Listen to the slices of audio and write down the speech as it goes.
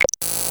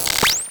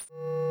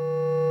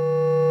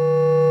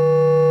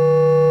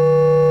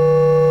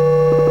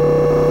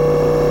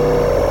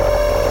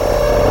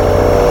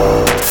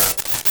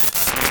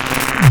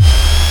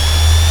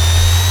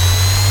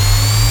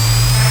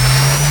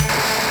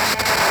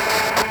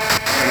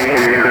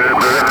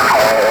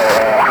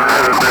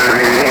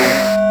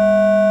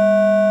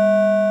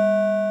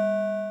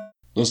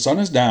The sun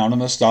is down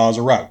and the stars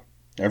are out.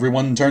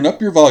 Everyone turn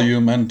up your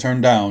volume and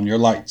turn down your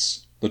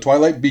lights. The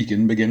Twilight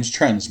Beacon begins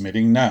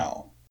transmitting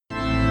now.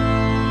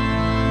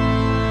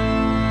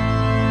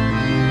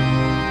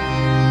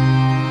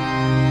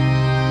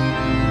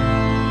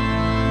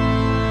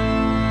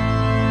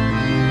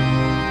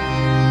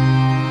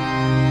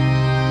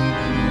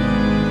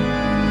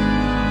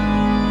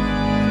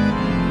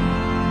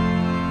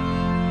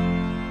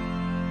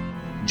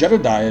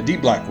 Jedediah D.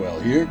 Blackwell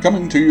here,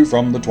 coming to you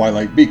from the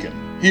Twilight Beacon,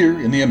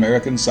 here in the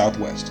American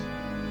Southwest.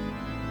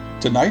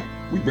 Tonight,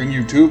 we bring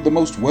you two of the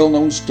most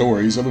well-known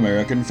stories of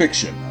American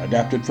fiction,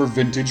 adapted for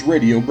vintage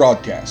radio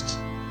broadcasts.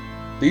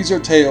 These are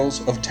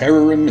tales of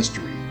terror and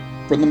mystery,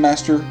 from the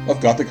master of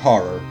Gothic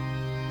horror,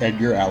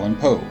 Edgar Allan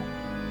Poe.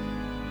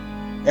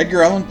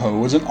 Edgar Allan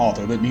Poe is an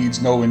author that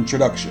needs no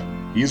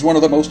introduction. He is one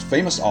of the most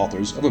famous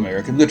authors of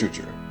American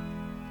literature.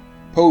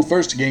 Poe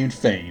first gained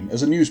fame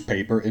as a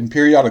newspaper and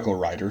periodical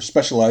writer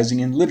specializing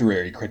in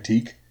literary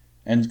critique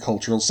and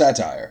cultural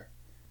satire.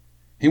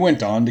 He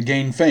went on to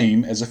gain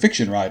fame as a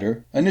fiction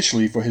writer,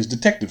 initially for his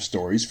detective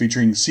stories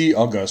featuring C.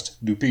 Auguste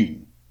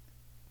Dupin.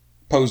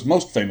 Poe's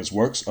most famous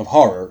works of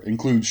horror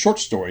include short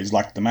stories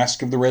like The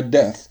Masque of the Red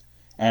Death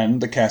and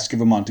The Cask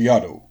of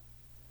Amontillado,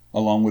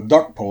 along with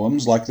dark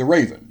poems like The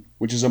Raven,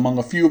 which is among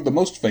a few of the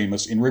most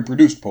famous and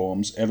reproduced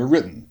poems ever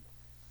written.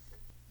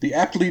 The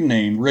aptly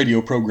named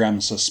radio program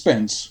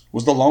Suspense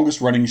was the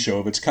longest-running show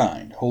of its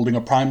kind, holding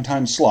a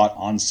primetime slot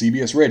on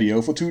CBS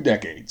Radio for 2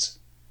 decades.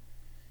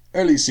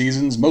 Early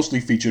seasons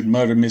mostly featured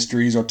murder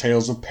mysteries or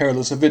tales of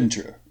perilous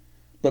adventure,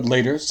 but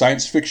later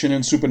science fiction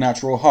and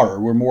supernatural horror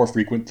were more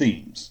frequent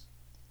themes.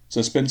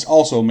 Suspense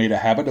also made a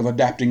habit of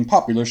adapting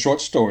popular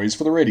short stories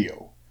for the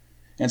radio,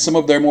 and some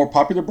of their more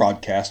popular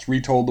broadcasts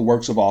retold the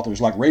works of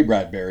authors like Ray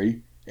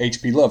Bradbury,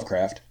 H.P.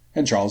 Lovecraft,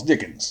 and Charles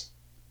Dickens.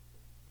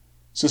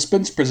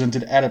 Suspense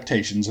presented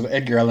adaptations of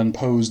Edgar Allan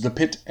Poe's The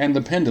Pit and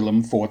the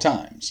Pendulum 4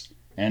 times,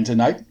 and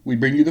tonight we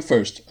bring you the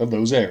first of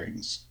those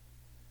airings.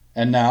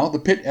 And now, The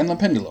Pit and the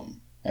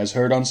Pendulum, as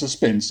heard on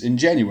Suspense in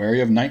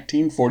January of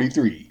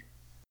 1943.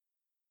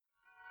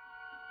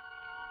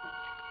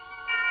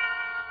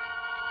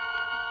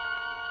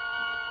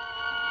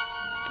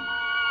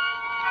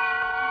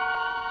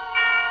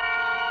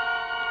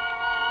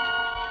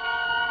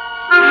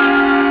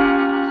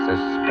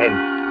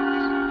 Suspense.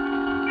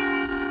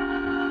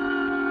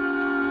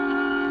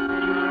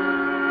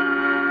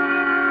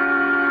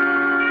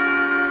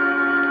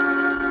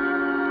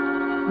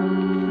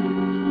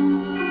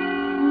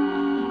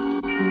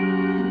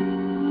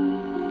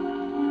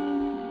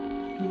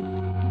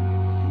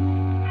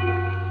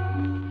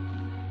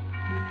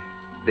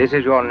 This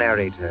is your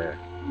narrator,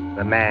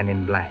 the Man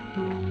in Black,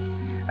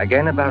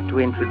 again about to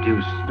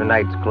introduce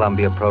tonight's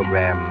Columbia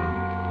program,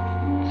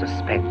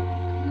 Suspense.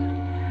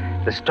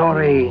 The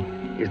story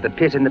is The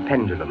Pit and the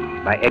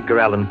Pendulum by Edgar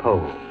Allan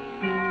Poe,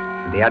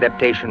 and the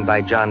adaptation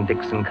by John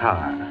Dickson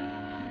Carr.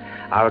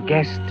 Our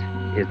guest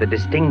is the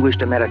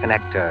distinguished American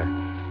actor,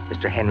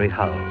 Mr. Henry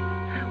Hull,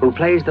 who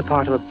plays the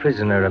part of a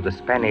prisoner of the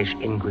Spanish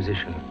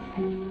Inquisition.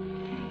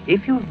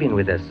 If you've been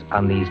with us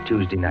on these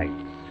Tuesday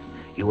nights,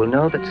 you will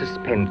know that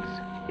Suspense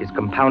is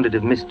compounded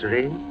of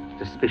mystery,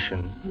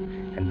 suspicion,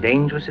 and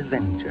dangerous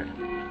adventure,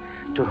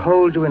 to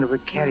hold you in a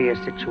precarious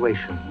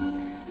situation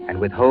and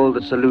withhold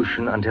the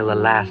solution until the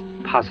last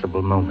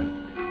possible moment.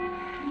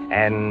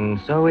 And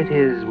so it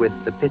is with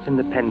The Pit and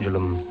the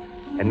Pendulum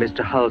and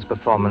Mr. Hull's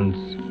performance.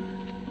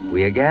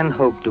 We again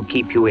hope to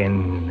keep you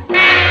in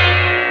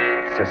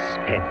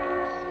suspense.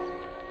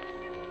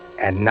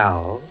 And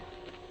now,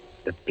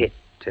 The Pit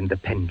and the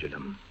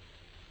Pendulum.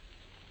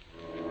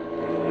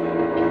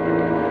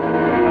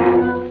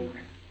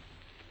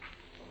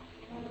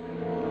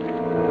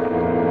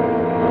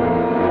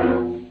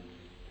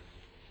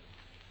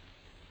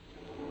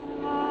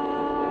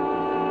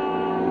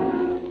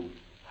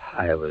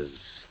 I was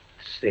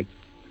sick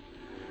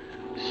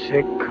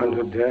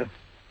unto death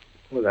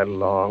with that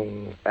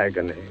long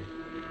agony.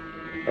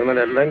 And when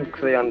at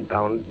length they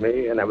unbound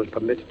me and I was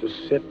permitted to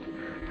sit,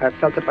 I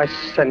felt that my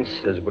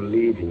senses were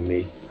leaving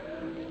me.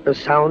 The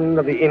sound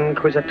of the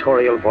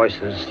inquisitorial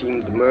voices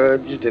seemed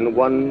merged in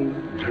one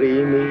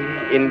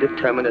dreamy,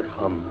 indeterminate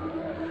hum.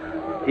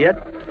 Yet,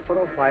 for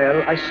a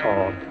while, I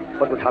saw,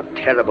 but without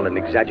terrible an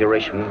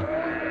exaggeration,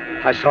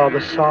 I saw the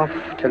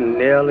soft and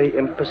nearly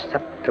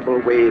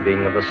imperceptible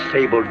waving of the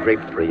sable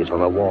draperies on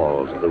the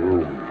walls of the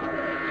room.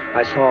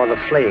 I saw the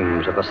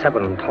flames of the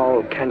 7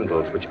 tall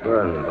candles which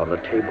burned on the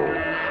table.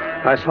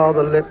 I saw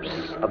the lips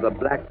of the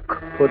black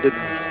hooded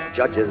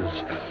judges,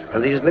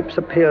 and these lips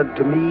appeared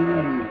to me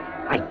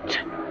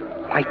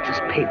white as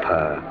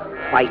paper,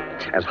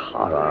 white as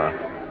horror.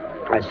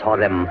 I saw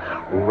them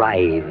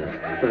writhe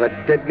with a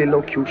deadly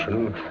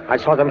locution. I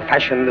saw them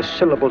fashion the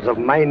syllables of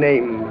my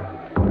name.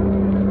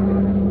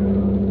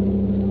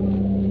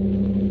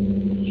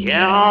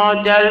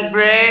 Jean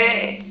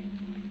d'Albret,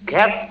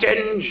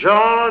 Captain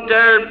Jean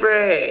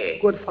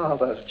d'Albret. Good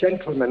fathers,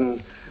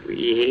 gentlemen. We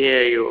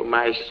hear you,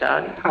 my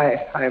son.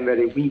 I am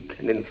very weak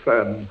and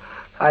infirm.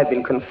 I've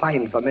been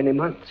confined for many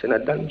months in a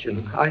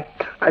dungeon.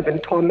 I've been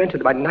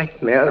tormented by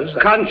nightmares.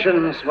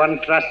 Conscience, one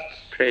trusts.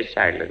 Pray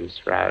silence,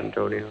 Fra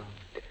Antonio.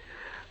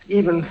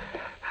 Even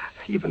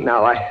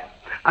now, I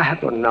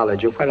have no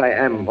knowledge of where I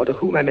am or to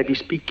whom I may be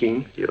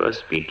speaking. You are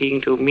speaking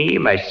to me,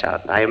 my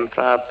son. I am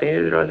Fra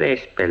Pedro de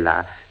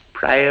Espela,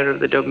 prior of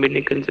the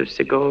Dominicans of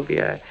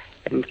Segovia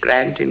and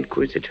Grand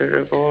Inquisitor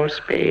of all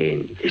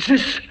Spain.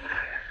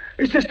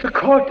 Is this the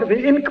court of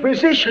the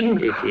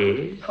Inquisition? It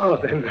is. Oh,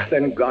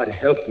 then God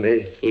help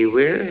me. He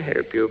will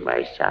help you,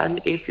 my son,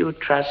 if you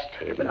trust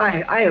him. But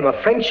I am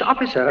a French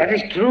officer. That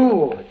is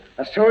true.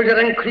 A soldier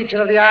and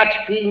creature of the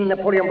arch-fiend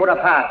Napoleon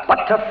Bonaparte.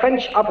 But a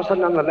French officer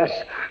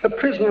nonetheless. A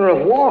prisoner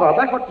of war.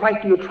 By what right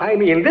do you try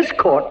me in this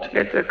court?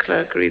 Let the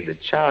clerk read the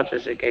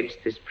charges against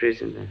this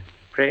prisoner.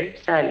 Pray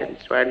silence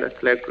while the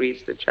clerk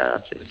reads the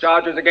charges. The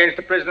charges against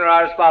the prisoner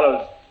are as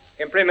follows.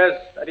 Imprimis,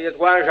 that he is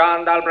one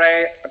Jean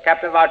d'Albret, a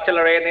captain of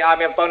artillery in the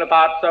army of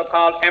Bonaparte,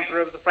 so-called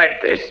Emperor of the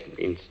French. This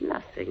means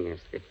nothing, as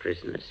the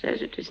prisoner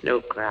says. It is no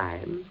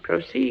crime.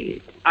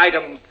 Proceed.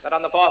 Item, that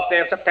on the 4th day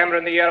of September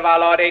in the year of our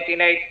Lord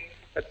 1808,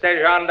 that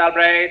said Jean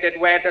d'Albret did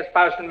wed,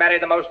 espouse, and marry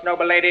the most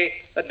noble lady,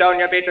 the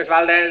Doña Beatriz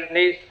Valdez,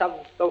 niece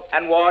of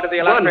and ward of the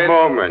illustrious...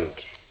 One moment.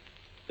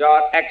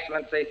 Your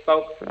Excellency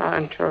spoke. Fra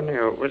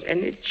Antonio, was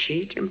any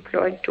cheat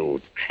employed to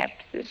trap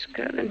this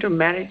girl into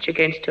marriage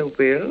against her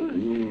will?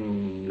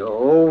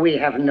 No, we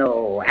have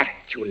no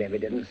actual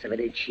evidence of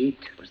any cheat.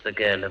 Was the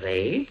girl of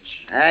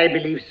age? I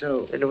believe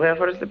so. Then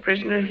wherefore is the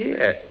prisoner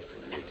here?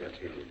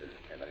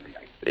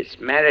 This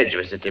marriage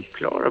was a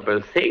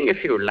deplorable thing,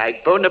 if you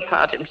like.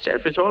 Bonaparte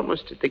himself is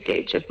almost at the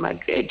gates of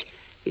Madrid.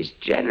 His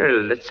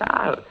general,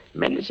 Lasalle,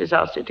 menaces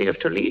our city of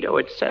Toledo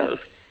itself.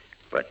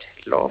 But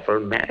lawful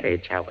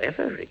marriage,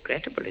 however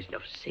regrettable, is no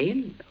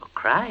sin or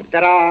crime.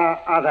 There are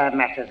other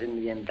matters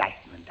in the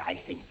indictment, I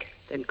think.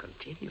 Then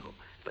continue,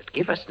 but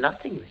give us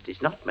nothing that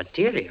is not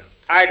material.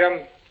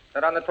 Item,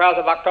 that on the 12th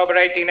of October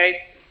 1808,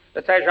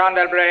 the said Jean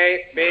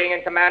d'Albret, being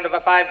in command of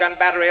a 5-gun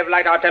battery of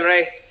light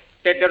artillery,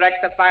 did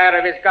direct the fire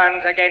of his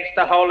guns against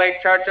the holy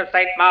church of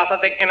St. Martha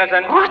the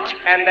Innocent. What?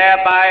 And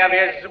thereby of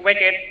his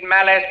wicked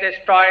malice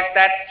destroyed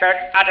that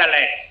church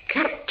utterly.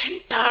 Captain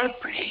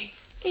d'Albret,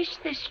 is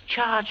this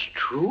charge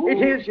true? It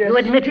is, yes. You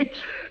admit it?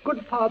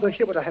 Good father,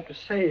 hear what I have to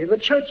say. The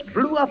church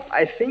blew up,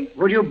 I think.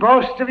 Would you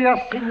boast of your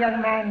sin,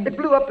 young man? It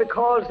blew up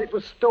because it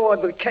was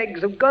stored with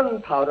kegs of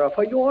gunpowder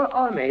for your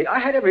army. I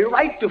had every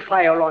right to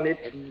fire on it.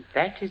 And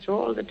that is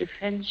all the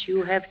defense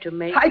you have to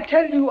make? I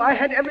tell you, I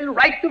had every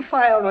right to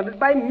fire on it.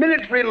 By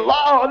military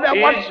law, there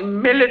was... Is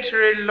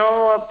military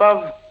law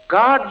above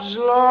God's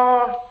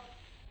law?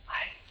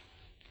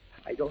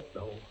 I don't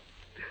know.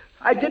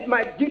 I did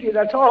my duty,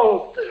 that's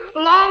all.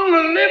 Long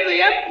live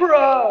the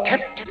Emperor!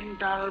 Captain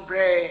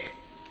d'Albret,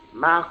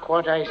 mark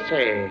what I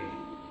say.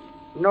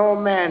 No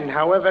man,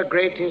 however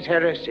great his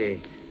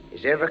heresy,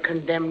 is ever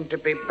condemned to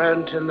be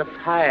burnt in the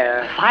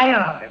fire.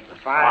 Fire!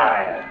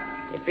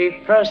 Fire! If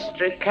he first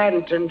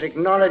recant and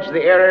acknowledge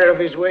the error of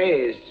his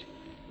ways.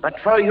 But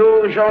for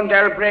you, Jean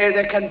d'Albret,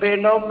 there can be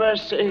no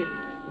mercy,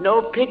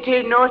 no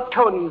pity, no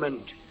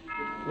atonement.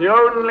 The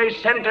only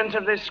sentence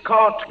of this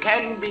court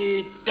can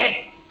be death.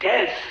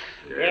 Death!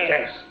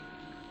 Yes.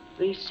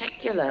 The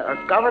secular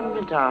or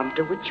government arm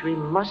to which we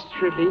must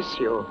release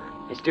you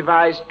has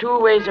devised 2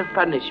 ways of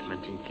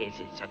punishment in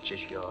cases such as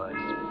yours.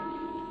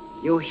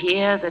 You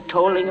hear the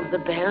tolling of the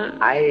bell?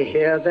 I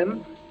hear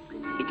them.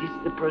 It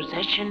is the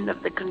procession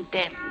of the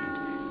condemned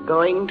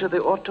going to the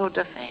auto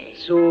da fe.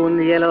 Soon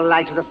the yellow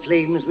light of the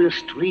flames will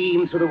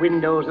stream through the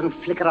windows and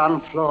flicker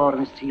on floor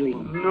and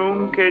ceiling.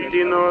 Nunc et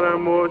in hora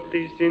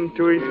mortis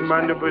intuis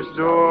manibus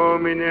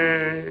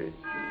Domine.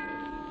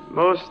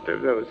 Most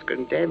of those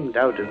condemned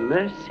out of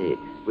mercy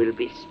will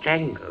be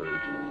strangled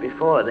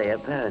before they are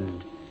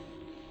burned.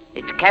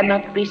 It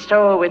cannot be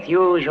so with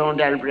you, Jean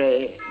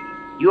d'Albret.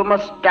 You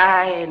must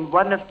die in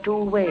one of 2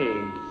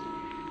 ways.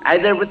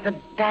 Either with the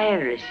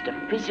direst of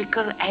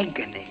physical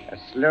agony. A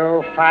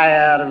slow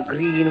fire of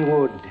green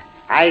wood,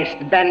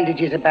 iced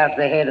bandages about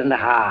the head and the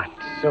heart,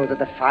 so that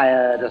the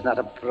fire does not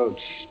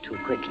approach too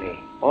quickly.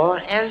 Or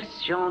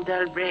else, Jean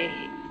d'Albret,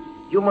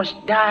 you must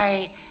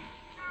die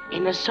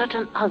in a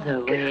certain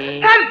other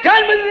way. I'm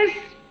done with this.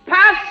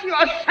 Pass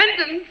your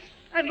sentence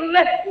and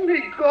let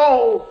me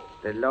go.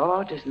 The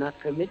law does not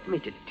permit me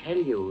to tell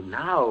you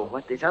now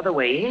what this other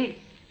way is.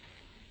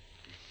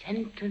 The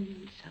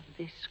sentence of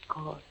this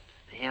court,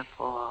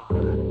 therefore...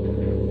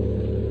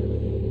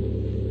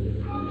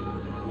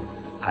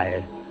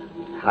 I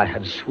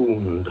had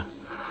swooned.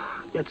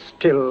 Yet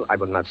still I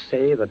would not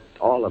say that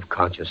all of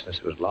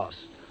consciousness was lost.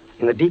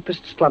 In the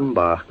deepest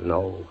slumber,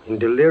 no. In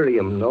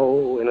delirium,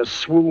 no. In a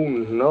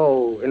swoon,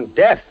 no. In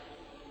death,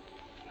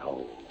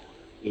 no.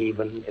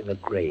 Even in the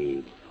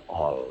grave,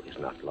 all is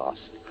not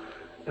lost.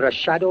 There are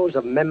shadows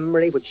of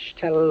memory which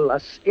tell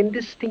us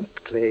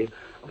indistinctly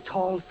of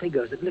tall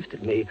figures that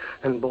lifted me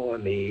and bore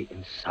me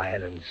in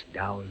silence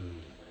down,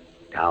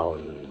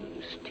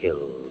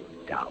 still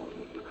down,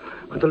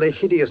 until a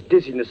hideous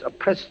dizziness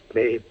oppressed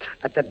me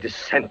at that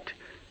descent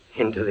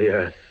into the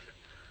earth.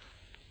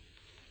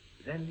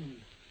 Then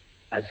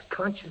as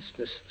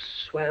consciousness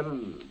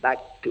swam back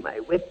to my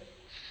wits,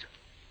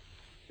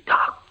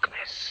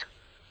 darkness,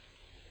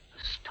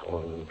 a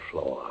stone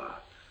floor,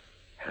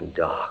 and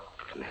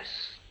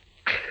darkness.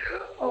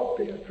 Oh,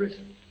 Beatrice.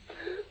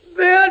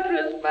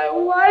 Beatrice, my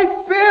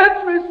wife,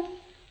 Beatrice.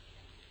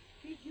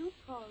 Did you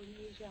call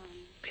me, Jean?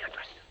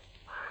 Beatrice,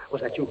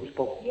 was that you who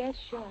spoke? Yes,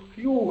 Jean.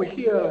 You were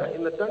here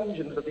in the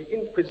dungeons of the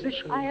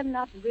Inquisition. I am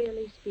not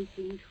really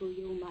speaking to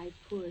you, my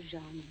poor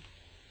Jean.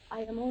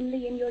 I am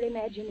only in your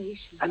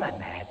imagination. Am I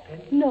mad,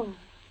 then? No.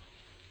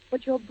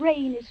 But your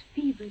brain is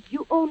fevered.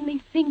 You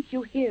only think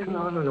you hear me.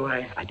 No,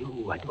 I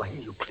do. I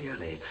hear you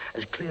clearly.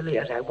 As clearly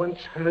as I once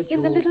heard you.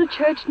 In the little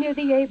church near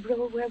the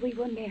Ebro where we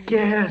were married.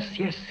 Yes.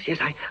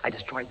 I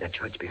destroyed that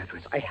church,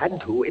 Beatrice. I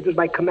had to. It was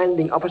my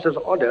commanding officer's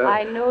order.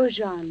 I know,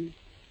 Jean.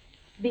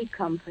 Be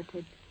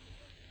comforted.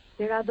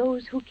 There are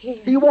those who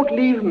care. You won't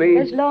leave me.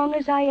 As long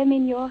as I am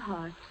in your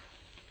heart,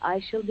 I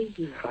shall be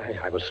here.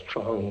 I was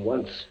strong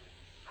once.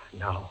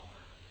 Now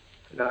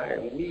I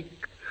am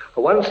weak.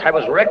 Once I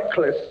was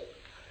reckless.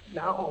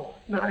 Now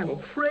I'm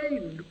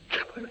afraid.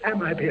 What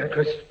am I,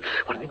 Beatrice?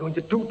 What are they going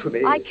to do to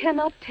me? I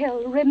cannot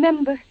tell.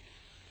 Remember,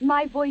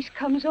 my voice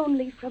comes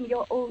only from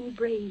your own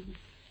brain.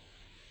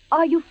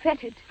 Are you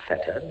fettered?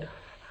 Fettered?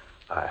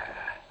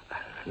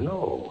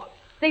 No.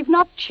 They've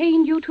not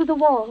chained you to the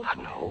wall.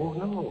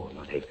 No.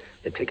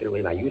 They've taken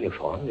away my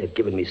uniform. They've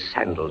given me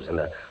sandals and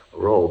a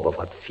robe of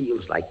what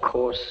feels like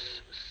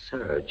coarse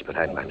serge, but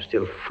I'm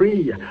still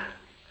free.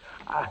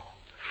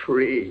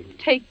 Free.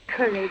 Take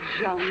courage,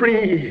 Jean.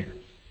 Free.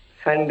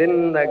 And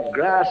in the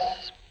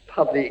grasp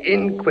of the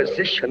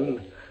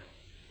Inquisition.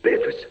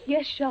 Beatrice.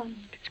 Yes, Jean.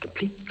 It's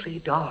completely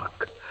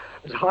dark.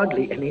 There's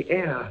hardly any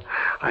air.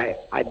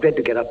 I dread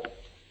to get up.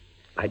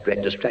 I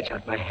dread to stretch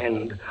out my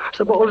hand.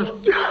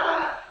 Suppose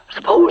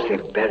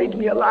they've buried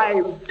me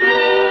alive.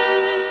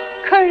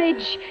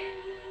 Courage.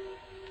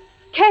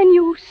 Can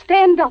you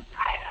stand up?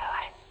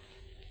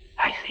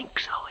 I think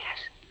so, yes.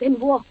 Then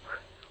walk.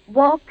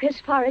 Walk as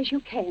far as you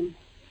can.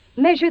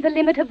 Measure the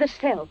limit of the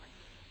cell.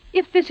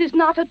 If this is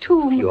not a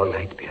tomb... You're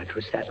right,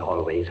 Beatrice, as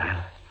always.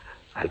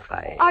 I'll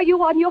try. Are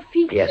you on your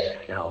feet? Yes,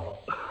 now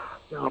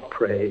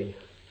pray.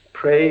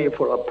 Pray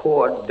for a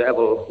poor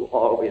devil who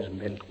always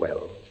meant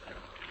well.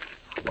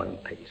 1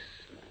 pace,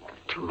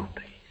 2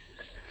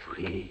 paces,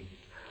 3,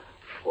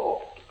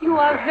 4. You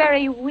are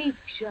very weak,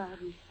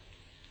 Jean.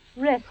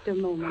 Rest a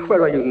moment.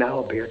 Where are you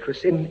now,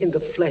 Beatrice? In the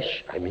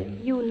flesh, I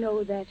mean. You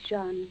know that,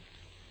 Jean.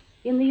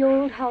 In the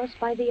old house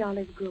by the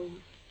olive grove.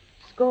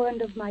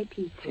 Scorned of my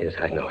people. Yes,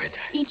 I know it.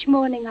 Each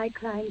morning I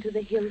climb to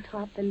the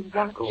hilltop and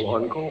watch. Go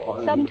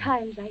on.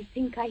 Sometimes I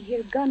think I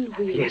hear gun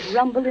wheels Yes.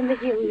 rumble in the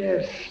hills.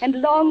 Yes.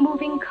 And long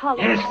moving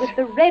columns Yes. with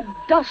the red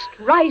dust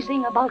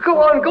rising about Go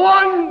them.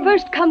 on.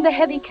 First come the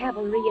heavy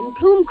cavalry in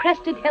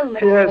plume-crested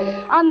helmets.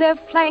 Yes. On their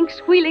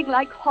flanks wheeling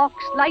like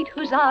hawks, light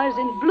hussars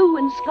in blue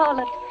and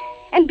scarlet.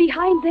 And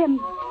behind them,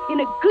 in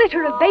a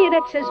glitter of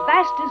bayonets as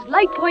vast as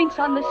light points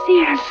on the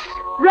sea, Yes.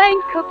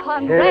 rank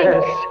upon Yes.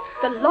 rank,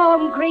 the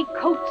long gray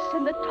coats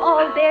and the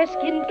tall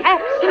bearskin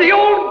caps. The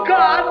old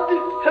guard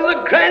and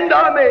the Grand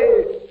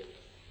Army.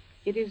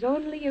 It is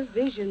only a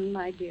vision,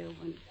 my dear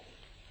one.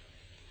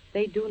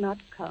 They do not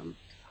come.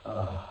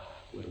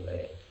 Will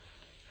they?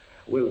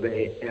 Will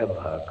they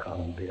ever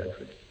come,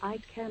 Beatrice? I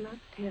cannot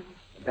tell.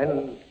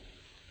 Then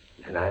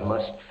I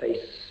must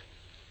face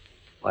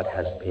what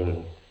has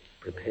been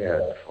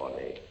prepared for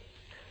me.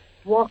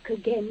 Walk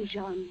again,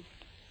 Jean.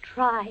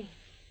 Try.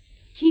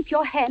 Keep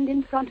your hand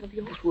in front of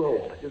you. This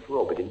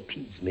robe, it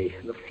impedes me.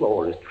 The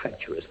floor is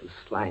treacherous with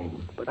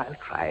slime, but I'll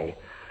try.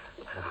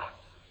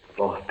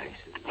 4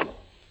 paces.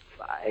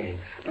 5,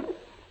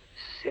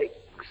 6,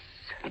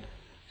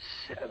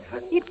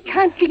 7. It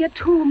can't be a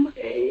tomb.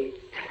 8,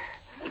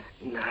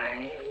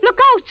 9. Look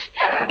out!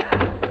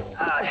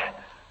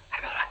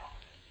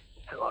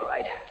 I'm all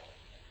right.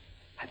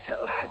 I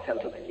fell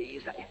to my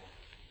knees.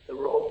 The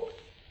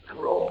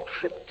robe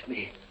tripped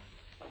me.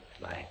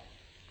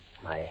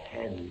 My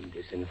hand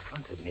is in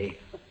front of me.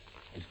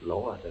 It's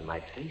lower than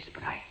my face,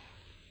 but I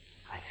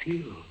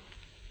feel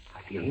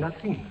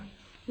nothing.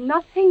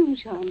 Nothing,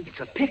 Jean. It's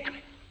a pit.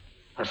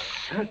 A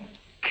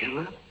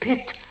circular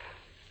pit.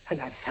 And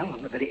I fell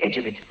on the very edge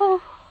of it.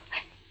 Oh,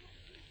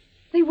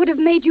 they would have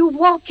made you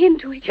walk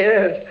into it.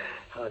 Yes.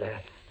 Oh,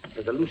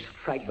 there's a loose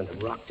fragment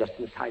of rock just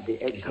inside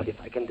the edge. Now,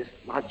 if I can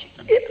dislodge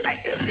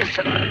it,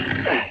 listen.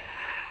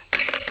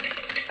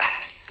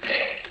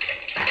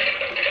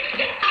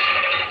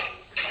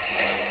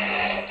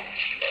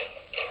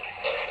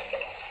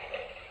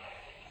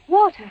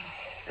 Water.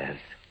 There's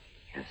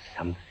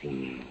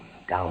something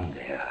down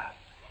there.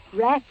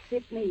 Rats,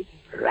 it may be.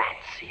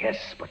 Rats,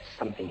 yes, but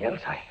something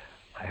else.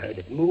 I heard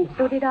it move.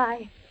 So did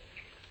I.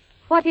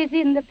 What is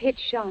in the pit,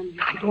 Jean?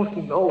 I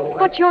don't know.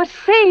 But you're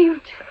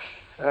saved.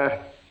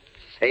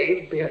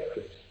 Saved,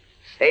 Beatrice.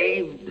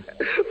 Saved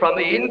from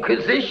the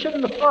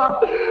Inquisition.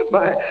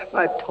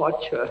 My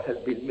torture has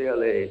been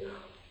merely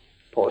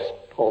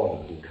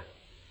postponed.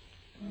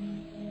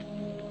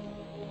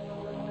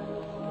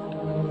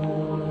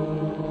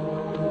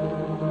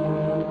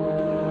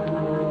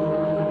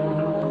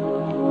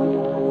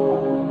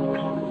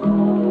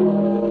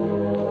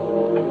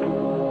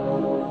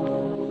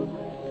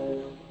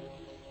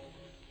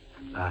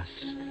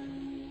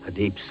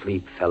 deep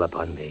sleep fell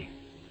upon me.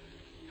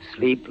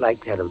 Sleep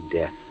like that of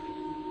death.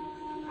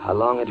 How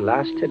long it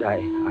lasted, I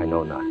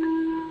know not.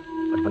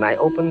 But when I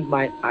opened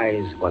my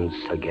eyes once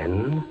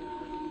again,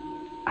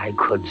 I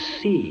could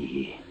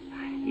see.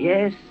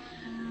 Yes,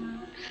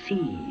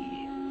 see.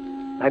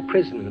 My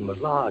prison was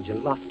large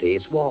and lofty.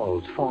 Its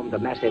walls formed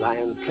of massive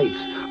iron plates,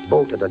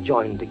 bolted or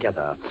joined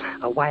together.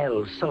 A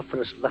wild,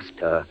 sulphurous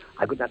luster,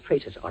 I could not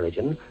trace its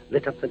origin,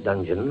 lit up the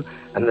dungeon,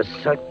 and the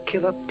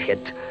circular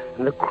pit,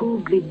 and the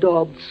crudely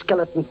daubed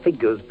skeleton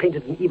figures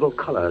painted in evil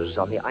colors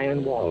on the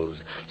iron walls.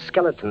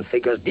 Skeleton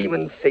figures,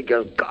 demon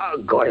figures,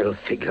 gargoyle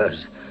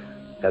figures.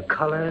 Their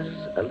colors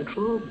a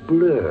little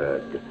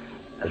blurred,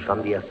 as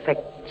from the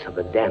effects of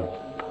the damp.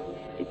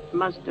 It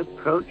must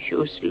approach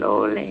you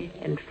slowly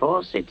and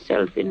force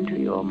itself into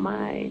your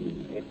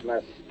mind. It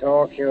must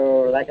stalk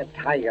you like a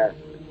tiger.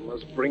 It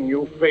must bring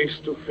you face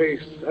to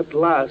face, at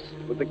last,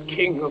 with the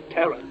King of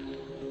Terrors.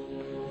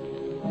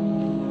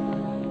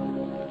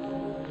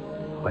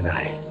 When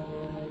I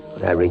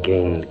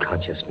regained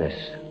consciousness,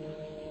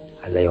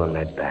 I lay on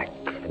my back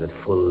and at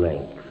full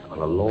length on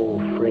a low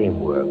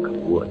framework of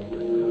wood.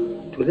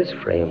 To this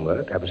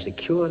framework, I was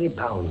securely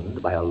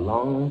bound by a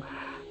long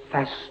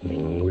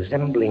fastening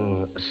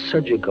resembling a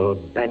surgical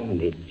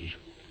bandage.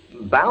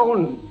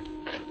 Bound?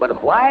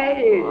 But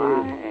why?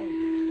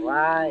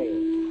 Why?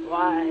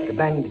 The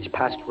bandage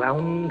passed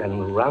round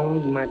and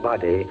round my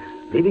body,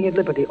 leaving at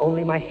liberty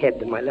only my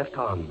head and my left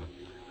arm.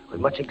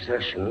 With much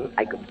exertion,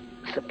 I could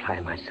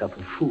supply myself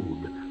with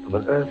food from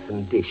an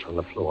earthen dish on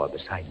the floor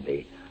beside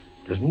me.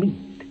 It was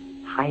meat,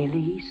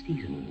 highly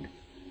seasoned,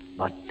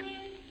 but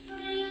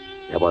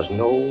there was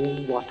no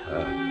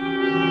water.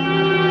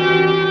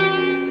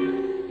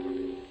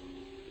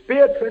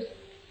 Beatrice!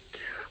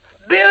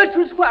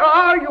 Beatrice, where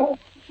are you?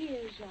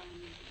 Here, Jean,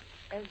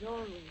 as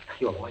always.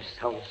 Your voice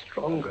sounds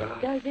stronger.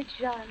 Does it,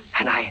 Jean?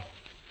 And I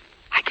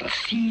can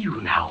see you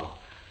now.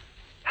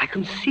 I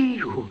can see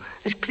you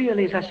as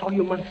clearly as I saw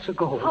you months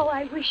ago. How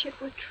I wish it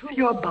were true.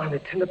 Your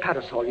bonnet and the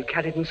parasol you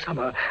carried in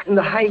summer, and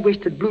the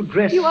high-waisted blue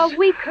dress. You are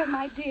weaker,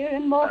 my dear,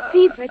 and more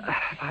fevered.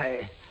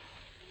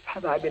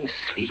 Have I been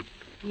asleep?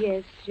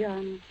 Yes,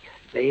 Jean.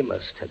 They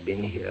must have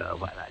been here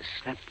while I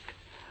slept.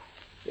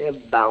 They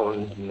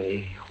bound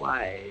me.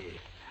 Why?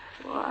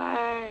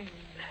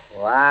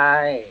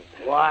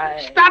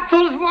 Stop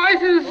those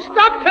voices!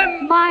 Stop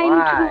them!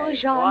 Mine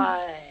too, Jean.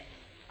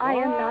 I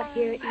am not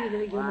here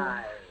either, you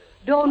know.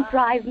 Don't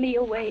drive me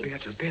away.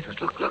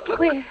 Beatrice, look.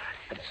 Where?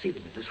 At the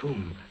ceiling of this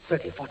room,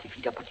 30, 40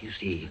 feet up, what do you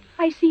see?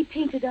 I see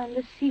painted on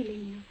the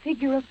ceiling a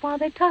figure of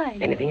Father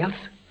Time. Anything else?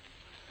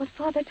 But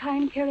Father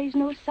Time carries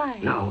no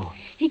sign. No.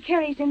 He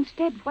carries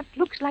instead what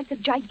looks like a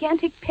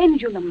gigantic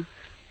pendulum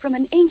from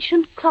an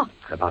ancient clock.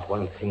 About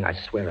one thing, I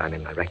swear I'm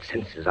in my right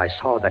senses. I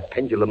saw that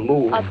pendulum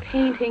move. A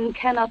painting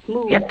cannot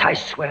move. Yet I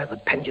swear the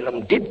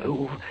pendulum did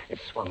move. It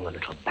swung a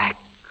little back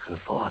and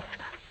forth,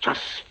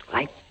 just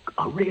like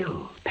a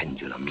real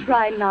pendulum.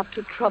 Try not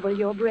to trouble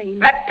your brain.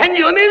 That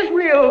pendulum is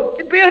real.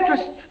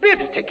 Beatrice,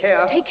 take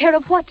care. Take care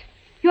of what?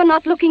 You're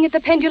not looking at the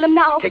pendulum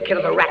now. Take care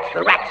of the rats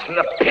from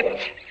the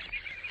pit.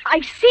 I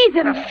see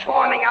them. They're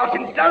swarming out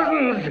in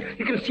dozens.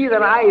 You can see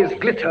their eyes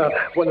glitter.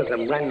 One of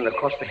them ran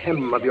across the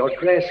hem of your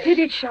dress. Did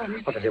it,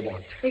 Sean? What did they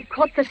want? They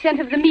caught the scent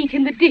of the meat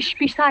in the dish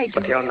beside you.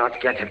 But they'll not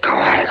get it. Go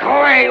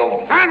away,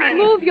 you vermin!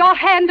 Move your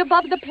hand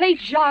above the plate,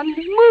 Jean.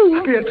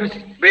 Move.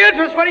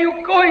 Beatrice, where are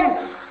you going?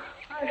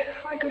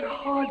 I can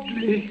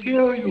hardly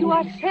hear you. You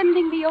are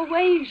sending me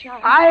away, Jean.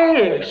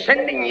 I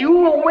sending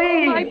you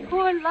away? My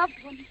poor loved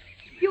one.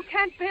 You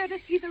can't bear to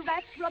see the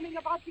rats running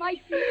about my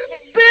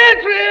feet.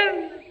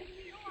 Beatrice!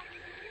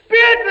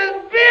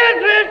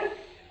 Beatrice!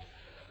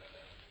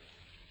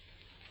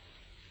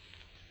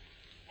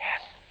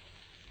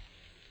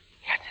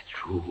 Yes, it's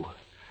true.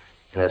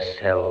 In a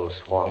cell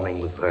swarming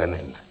with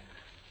vermin.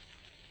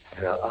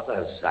 There are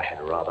others I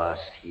had rather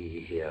see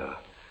here.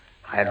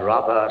 I'd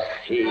rather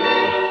see.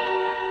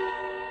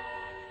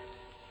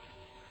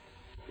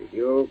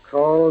 You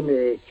call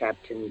me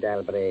Captain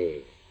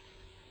Dalbray.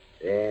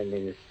 Then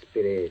in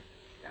spirit,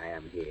 I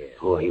am here.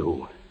 Who are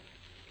you?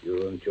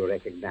 Don't you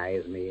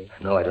recognize me?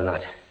 No, I do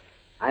not.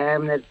 I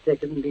am that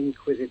second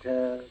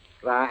Inquisitor,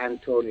 Fra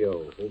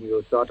Antonio, whom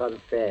you thought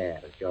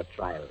unfair at your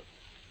trial.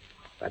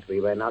 But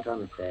we were not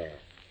unfair.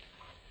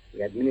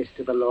 We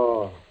administer the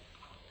law.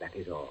 That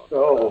is all.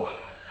 Go.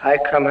 I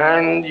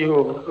command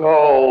you,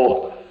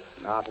 go.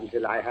 Not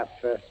until I have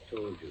first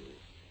told you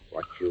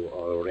what you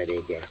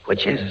already guessed.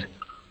 Which is?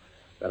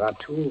 There are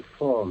two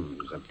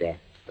forms of death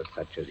for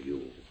such as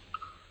you.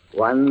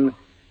 One,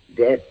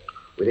 death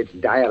with its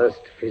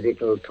direst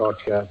physical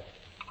torture.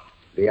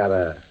 The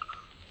other,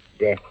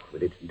 death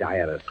with its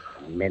direst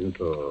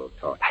mental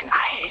torture. And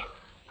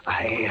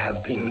I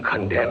have been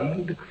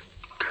condemned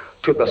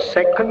to the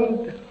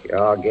second?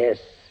 Your guess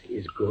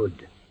is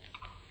good.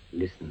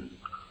 Listen.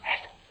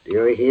 Do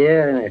you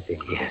hear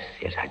anything?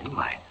 Yes, I do.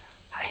 I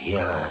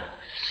hear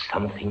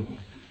something.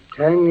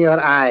 Turn your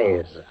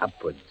eyes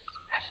upwards.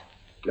 Yes.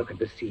 Look at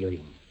the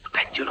ceiling. The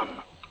pendulum.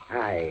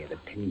 Aye, the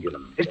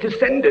pendulum. It's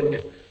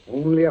descended.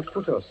 Only a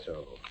foot or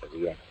so as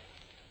yet.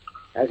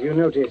 As you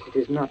notice, it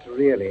is not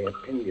really a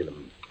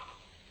pendulum.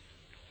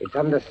 Its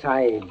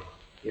underside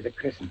is a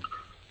crescent,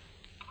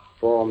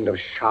 formed of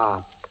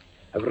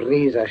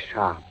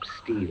razor-sharp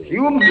steel.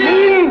 You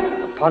mean?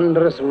 A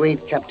ponderous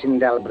weight, Captain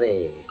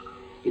Dalbray.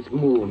 Its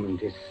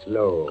movement is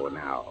slow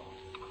now,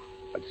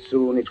 but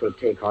soon it will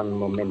take on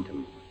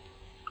momentum.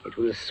 It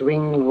will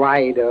swing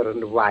wider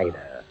and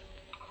wider,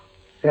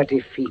 30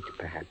 feet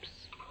perhaps.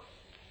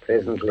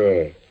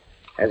 Presently,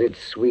 as it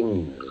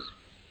swings,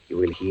 you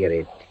will hear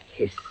it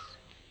hiss,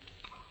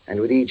 and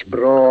with each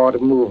broad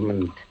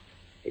movement,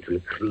 it will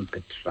creep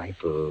a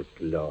trifle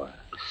lower.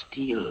 The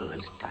steel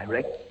is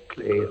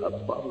directly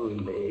above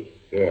me.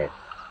 Yes,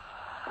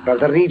 above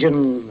the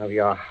region of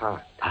your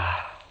heart.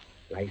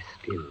 Lie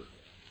still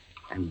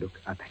and look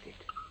up at it.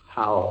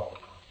 How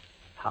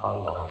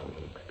long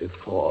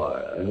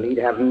before? You need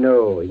have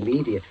no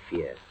immediate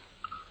fear.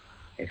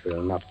 It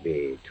will not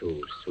be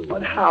too soon.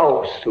 But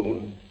how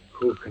soon?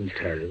 Who can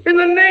tell? In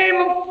the name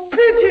of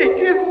pity,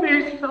 give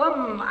me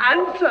some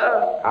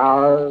answer.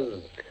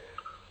 Hours,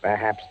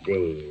 perhaps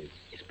days.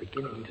 It's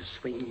beginning to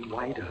swing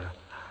wider.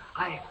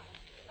 I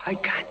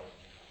can't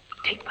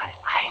take my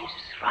eyes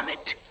from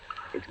it.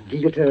 Its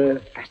glitter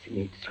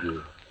fascinates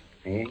you,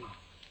 eh?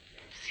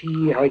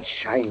 See how it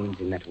shines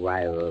in that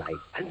wild light.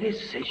 And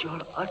this is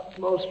your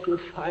utmost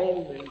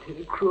refinement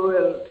in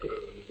cruelty.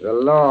 The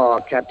law,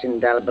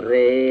 Captain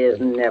Dalbray, is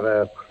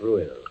never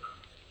cruel.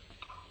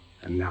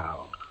 And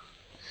now,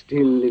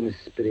 still in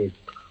spirit,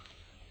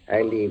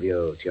 I leave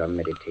you to your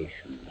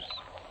meditations.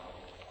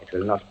 It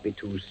will not be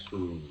too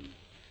soon.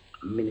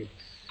 Minutes,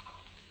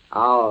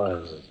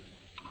 hours,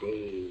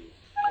 days.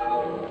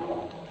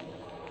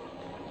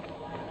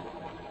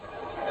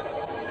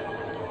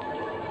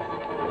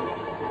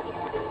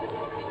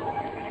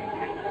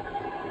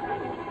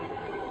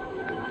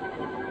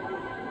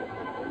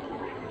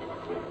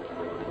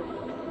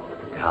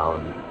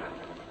 Down,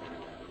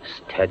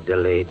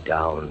 steadily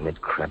down it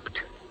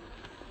crept.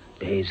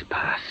 Days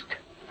passed.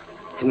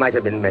 It might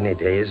have been many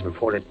days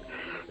before it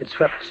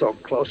swept so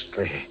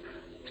closely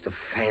as to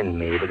fan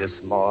me with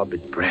its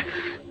morbid breath.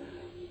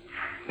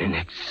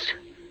 Minutes,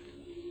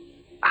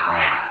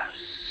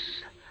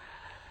 hours,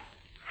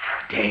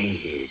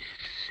 days.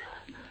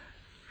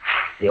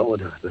 The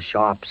odor of the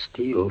sharp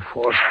steel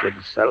forced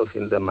itself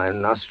into my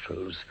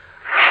nostrils.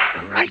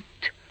 The right,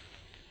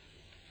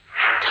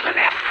 to the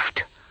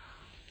left,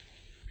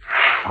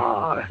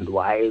 far and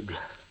wide.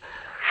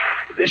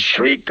 The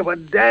shriek of a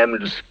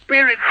damned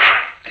spirit.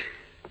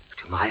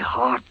 To my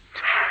heart,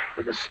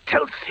 with the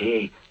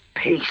stealthy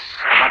pace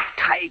of a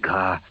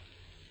tiger.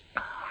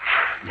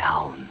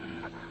 Down.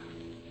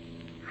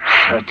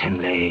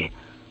 Certainly,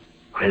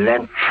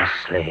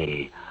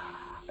 relentlessly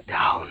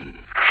down.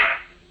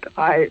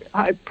 I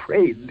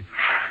prayed.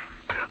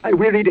 I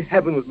wearied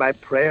heaven with my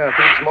prayer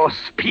for its more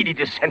speedy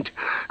descent.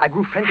 I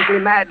grew frantically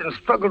mad and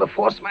struggled to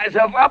force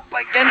myself up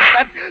against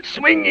that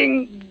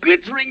swinging,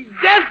 glittering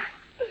death.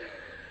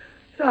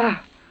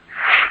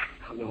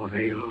 No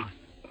avail.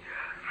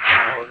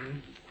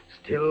 Down,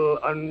 still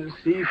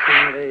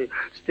unceasingly,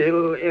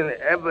 still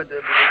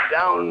inevitably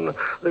down,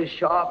 the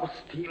sharp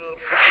steel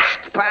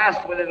flashed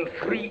past within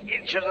 3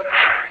 inches of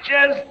my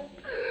chest.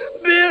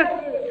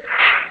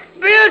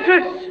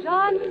 Beatrice!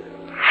 John?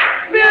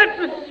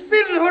 Beatrice,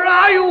 Beatrice, where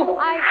are you?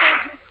 I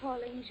heard you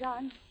calling,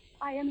 John.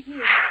 I am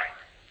here.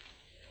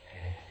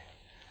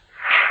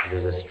 It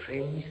is a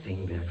strange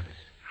thing, Beatrice.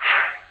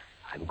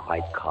 I'm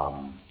quite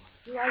calm.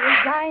 You are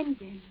resigned,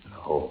 then?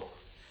 No,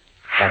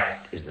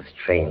 that is the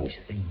strange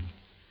thing.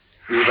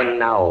 Even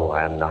now,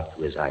 I am not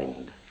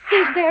resigned.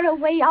 Is there a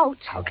way out?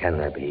 How can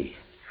there be?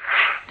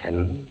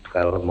 10,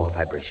 12 more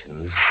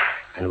vibrations,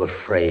 and will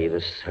fray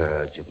the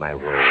serge of my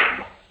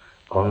robe.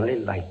 Only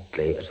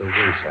lightly as a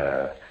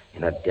razor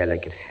in a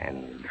delicate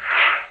hand.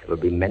 There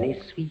will be many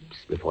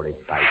sweeps before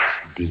it bites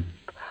deep.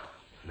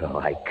 No,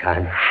 I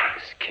can't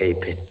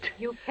escape it.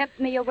 You kept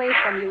me away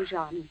from you,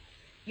 John.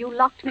 You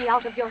locked me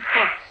out of your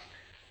thoughts.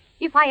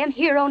 If I am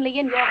here only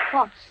in your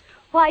thoughts,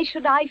 why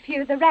should I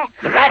fear the rats?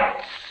 The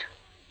rats!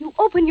 You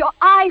open your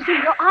eyes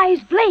and your eyes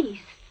blaze.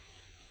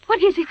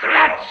 What is it? The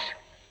rats!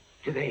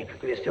 Do they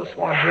still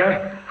swarm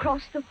here?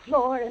 Across the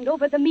floor and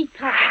over the meat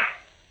platter.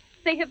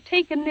 They have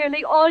taken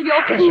nearly all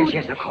your food.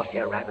 Yes, of course,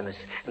 they're ravenous,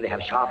 and they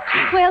have sharp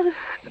teeth. Well...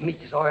 The meat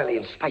is oily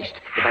and spiced.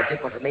 If I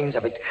take what remains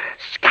of it,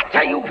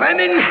 scatter, you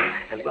vermin!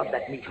 And rub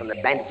that meat on the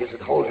bandages that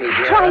hold me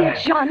here. Try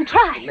it, John,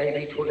 try. It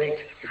may be too late.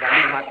 If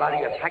I leave my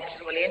body a fraction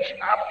of an inch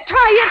up.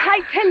 Try it,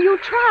 I tell you,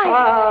 try.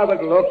 Ah,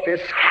 but look, they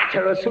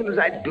scatter as soon as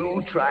I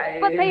do try.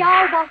 But they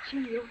are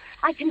watching you.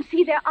 I can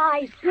see their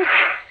eyes glitter.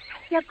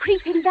 They're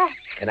creeping back.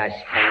 Can I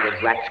stand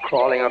the rats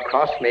crawling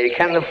across me?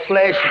 Can the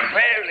flesh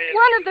bear it?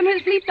 One of them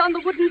has leaped on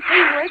the wooden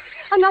framework.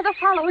 Another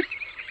follows.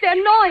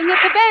 They're gnawing at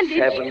the bandage.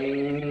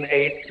 7,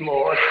 8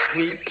 more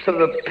sweeps of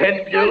the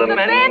pendulum. The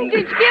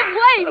bandage, give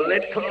way. A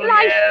little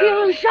lie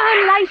still,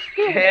 Jean, lie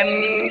still.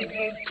 10,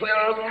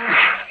 12,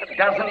 a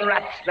dozen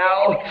rats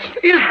now.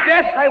 Is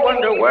death, I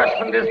wonder, worse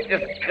than this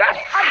disgust?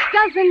 A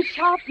dozen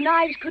sharp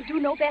knives could do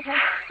no better.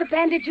 The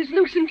bandage is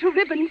loosened to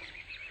ribbons.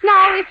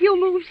 Now, if you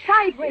move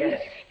sideways,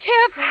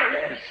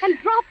 carefully, and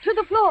drop to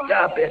the floor.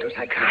 Beatrice,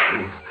 I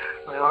can't move.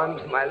 My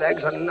arms and my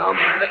legs are numb.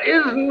 There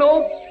is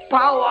no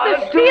power.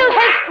 The steel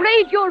has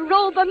frayed your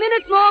robe. A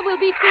minute more will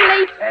be too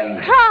late.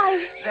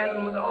 Try.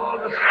 Then, with all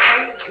the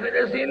strength that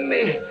is in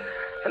me,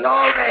 and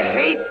all the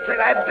hate that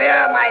I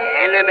bear my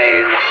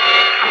enemies...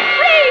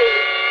 Free!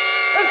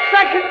 A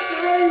second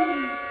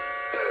time!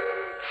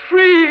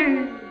 Free!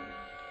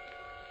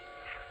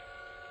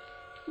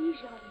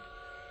 Jean.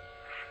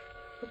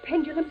 The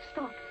pendulum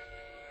stops.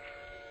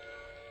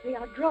 They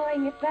are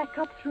drawing it back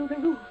up through the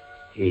roof.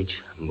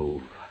 Each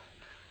move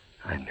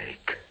I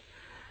make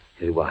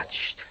is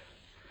watched.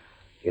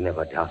 You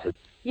never doubted.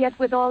 Yet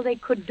with all they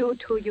could do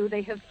to you,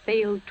 they have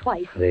failed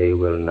twice. They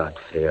will not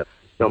fail.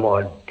 No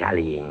more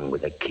dallying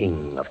with the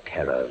king of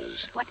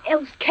terrors. What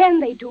else can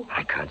they do?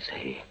 I can't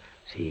say.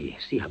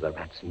 See how the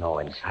rats gnaw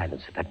in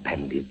silence at that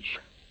bandage.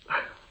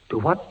 To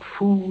what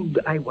food,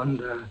 I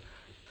wonder?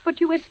 But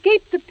you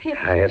escaped the pit.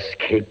 I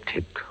escaped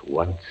it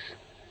once.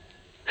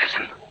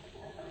 Listen.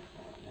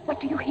 What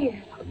do you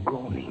hear? A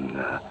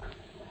groaning.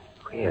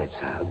 It's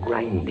a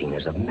grinding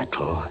as of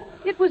metal.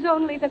 It was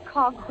only the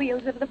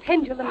cogwheels of the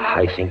pendulum.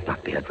 I think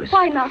not, Beatrice.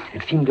 Why not?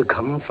 It seemed to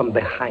come from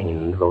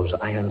behind those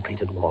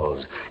iron-plated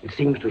walls. It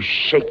seems to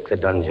shake the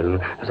dungeon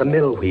as a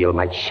mill wheel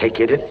might shake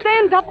it.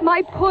 Stand up,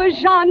 my poor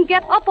Jean.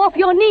 Get up off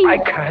your knees. I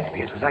can't,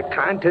 Beatrice. I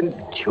can't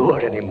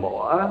endure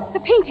anymore. The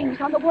paintings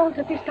on the walls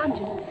of this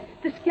dungeon,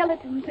 the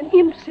skeletons and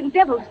imps and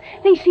devils,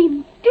 they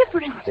seem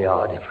different. They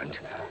are different.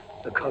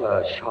 The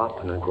colors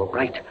sharpen and grow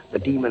bright. The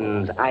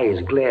demon's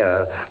eyes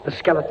glare. The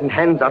skeleton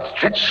hands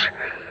outstretch.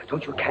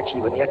 Don't you catch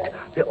even yet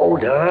the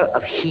odor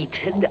of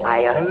heated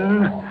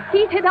iron?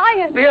 Heated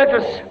iron?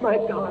 Beatrice, my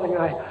darling,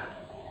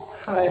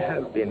 I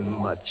have been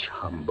much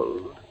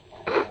humbled.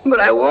 But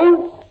I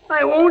won't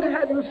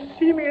have you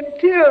see me in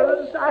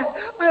tears.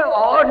 I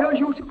order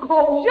you to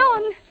go.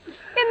 Jean,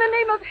 in the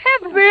name of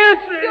heaven.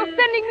 Beatrice! You're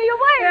sending me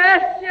away.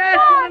 Yes,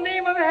 Jean. In the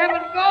name of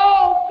heaven.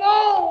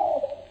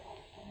 Go!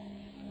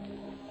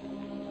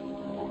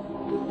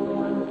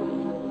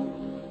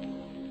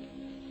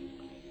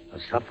 A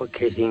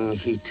suffocating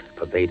heat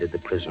pervaded the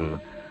prison.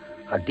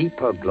 A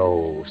deeper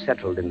glow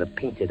settled in the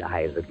painted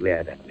eyes that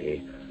glared at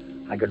me.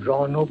 I could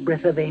draw no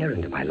breath of air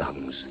into my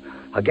lungs.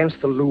 Against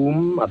the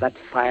loom of that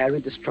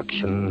fiery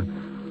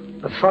destruction,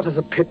 the thought of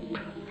the pit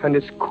and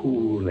its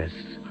coolness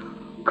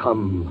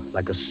come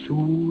like a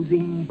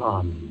soothing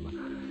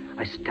balm.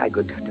 I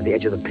staggered to the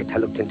edge of the pit. I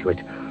looked into it.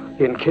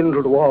 The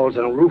enkindled walls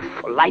and roof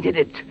lighted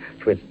it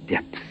to its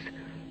depths.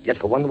 Yet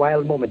for one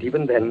wild moment,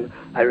 even then,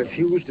 I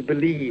refused to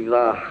believe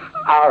the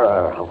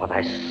horror of what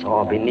I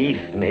saw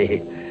beneath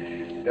me.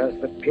 Does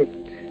the pit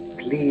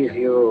please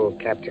you,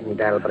 Captain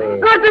Dalbray?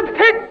 Not the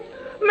pit!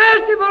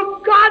 Merciful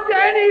God,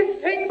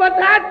 anything but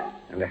that!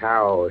 And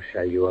how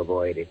shall you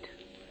avoid it?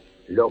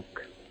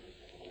 Look.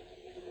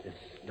 This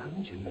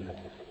dungeon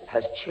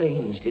has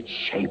changed its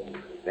shape.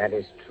 That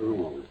is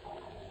true.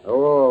 The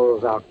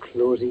walls are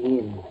closing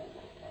in.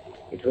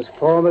 It was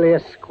formerly a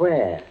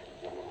square,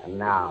 and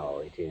now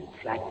it is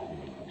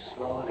Flattening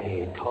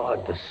slowly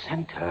toward the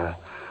center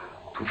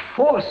to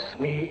force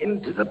me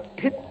into the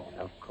pit.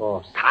 Of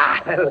course.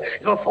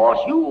 It'll force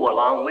you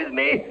along with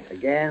me.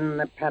 Again,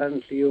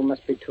 apparently you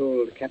must be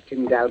told,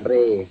 Captain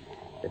Dalbray,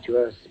 that you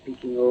are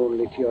speaking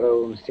only to your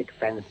own sick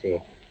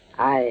fancy.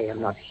 I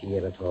am not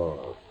here at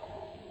all.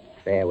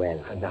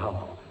 Farewell. And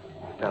now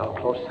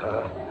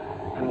closer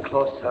and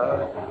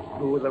closer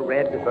through the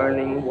red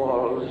burning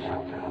walls,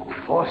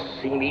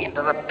 forcing me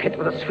into the pit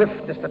with a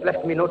swiftness that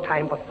left me no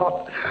time for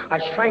thought. I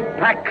shrank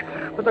back,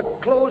 but the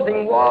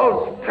closing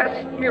walls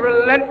pressed me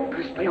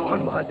relentlessly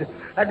onward.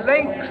 At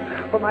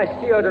length, for my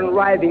seared and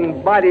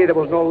writhing body, there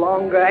was no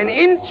longer an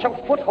inch of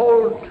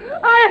foothold.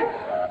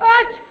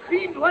 I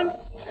screamed once.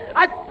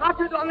 I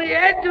tottered on the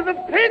edge of the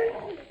pit.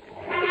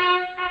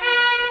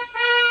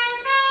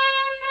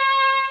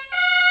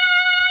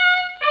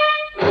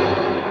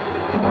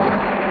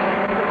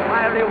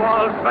 The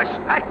walls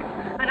rushed back.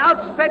 An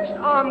outstretched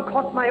arm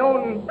caught my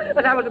own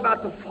as I was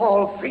about to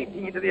fall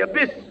fainting into the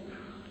abyss.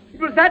 It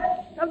was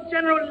that of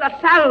General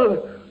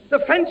LaSalle. The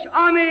French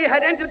army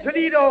had entered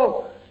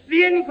Toledo.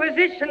 The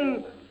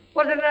Inquisition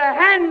was in the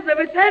hands of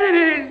its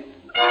enemies.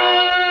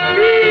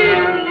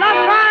 Vive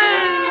la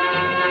France!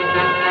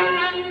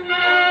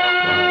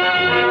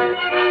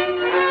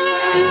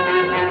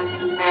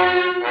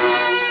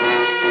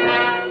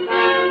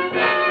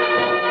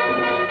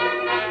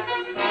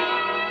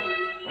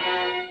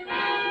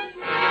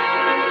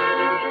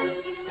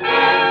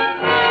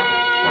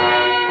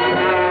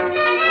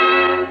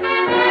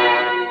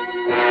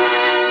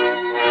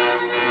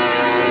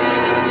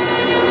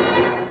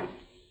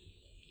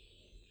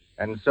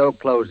 And so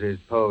closes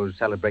Poe's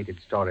celebrated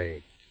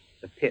story,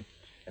 The Pit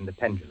and the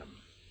Pendulum,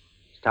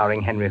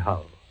 starring Henry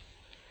Hull.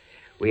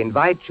 We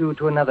invite you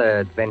to another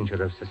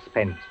adventure of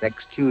suspense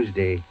next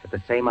Tuesday at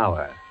the same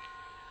hour.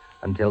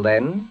 Until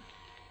then,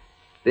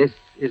 this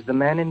is the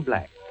Man in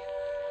Black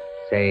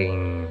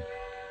saying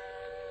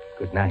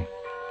good night.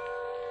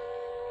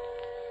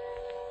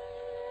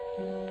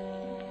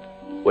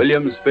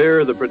 William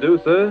Spear, the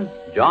producer,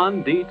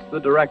 John Dietz, the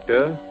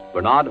director,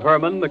 Bernard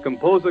Herrmann, the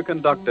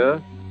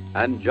composer-conductor,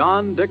 and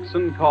John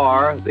Dixon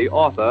Carr, the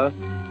author,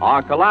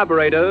 are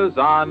collaborators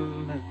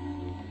on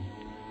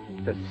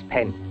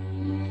Suspense.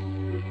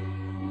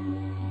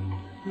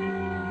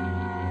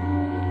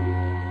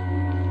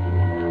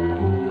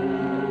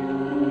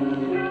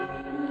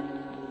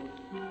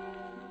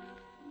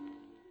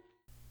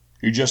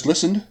 You just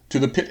listened to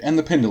The Pit and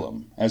the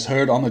Pendulum, as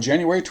heard on the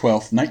January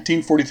 12,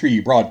 1943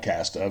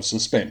 broadcast of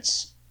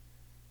Suspense.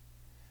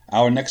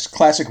 Our next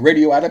classic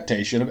radio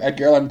adaptation of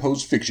Edgar Allan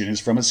Poe's fiction is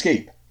from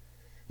Escape.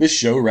 This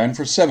show ran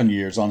for 7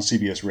 years on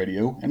CBS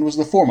Radio and was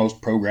the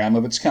foremost program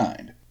of its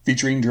kind,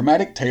 featuring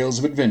dramatic tales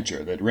of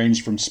adventure that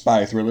ranged from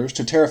spy thrillers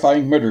to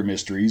terrifying murder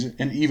mysteries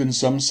and even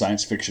some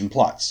science fiction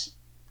plots.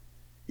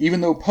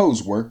 Even though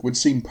Poe's work would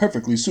seem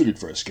perfectly suited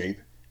for Escape,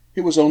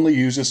 it was only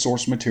used as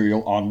source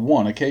material on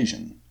one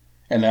occasion.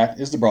 And that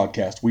is the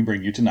broadcast we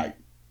bring you tonight.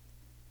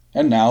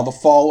 And now, The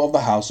Fall of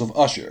the House of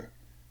Usher,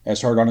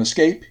 as heard on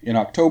Escape in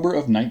October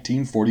of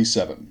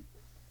 1947.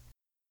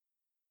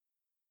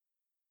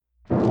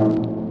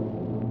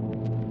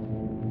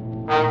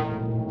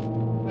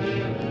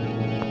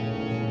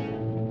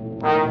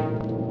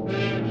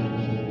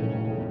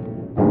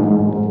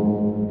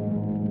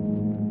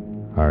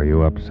 Are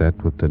you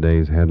upset with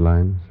today's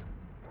headlines?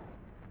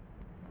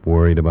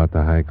 Worried about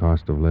the high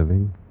cost of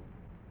living?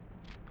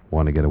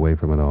 Want to get away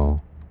from it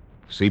all?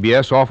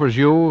 CBS offers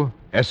you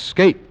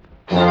Escape.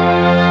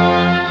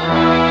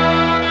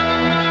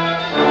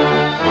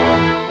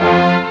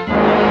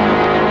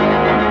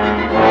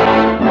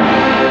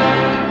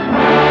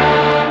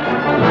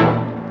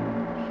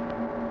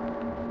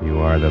 You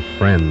are the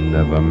friend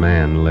of a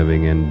man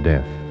living in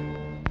death,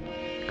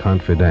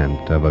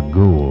 confidant of a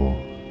ghoul,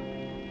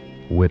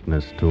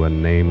 witness to a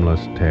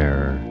nameless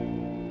terror.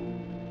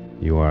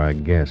 You are a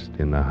guest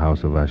in the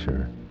House of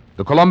Usher.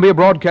 The Columbia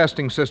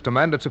Broadcasting System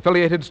and its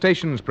affiliated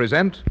stations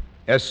present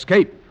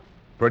Escape,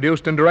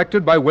 produced and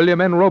directed by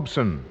William N.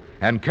 Robeson,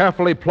 and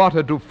carefully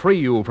plotted to free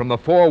you from the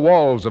four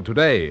walls of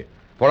today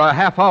for a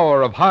half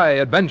hour of high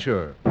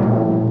adventure.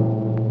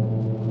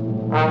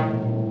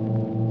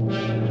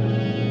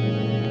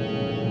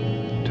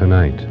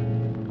 Tonight,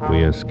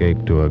 we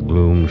escape to a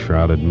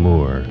gloom-shrouded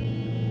moor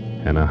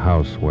and a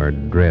house where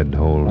dread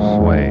holds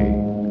sway,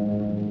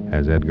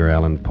 as Edgar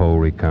Allan Poe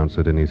recounts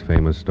it in his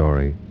famous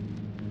story,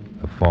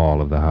 The Fall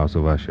of the House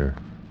of Usher.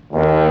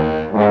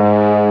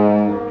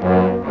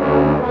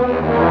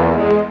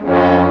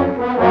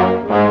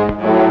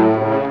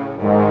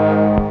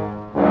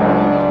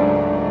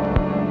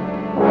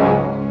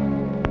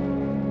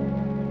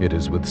 It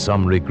is with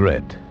some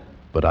regret,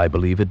 but I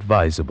believe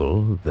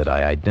advisable that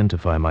I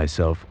identify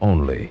myself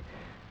only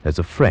as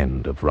a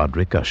friend of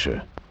Roderick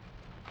Usher.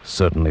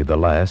 Certainly the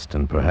last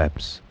and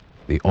perhaps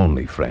the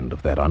only friend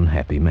of that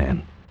unhappy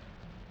man.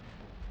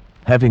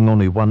 Having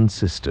only one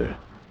sister,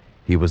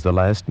 he was the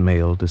last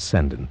male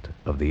descendant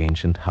of the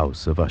ancient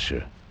house of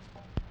Usher.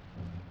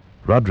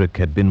 Roderick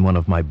had been one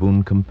of my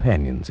boon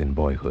companions in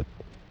boyhood,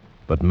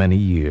 but many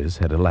years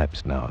had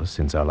elapsed now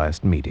since our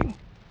last meeting.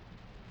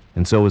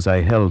 And so as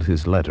I held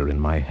his letter in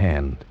my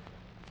hand,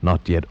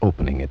 not yet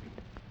opening it,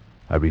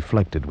 I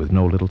reflected with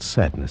no little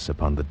sadness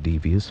upon the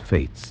devious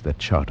fates that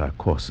chart our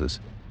courses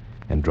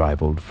and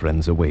drive old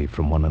friends away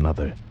from one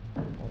another.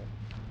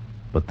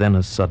 But then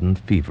a sudden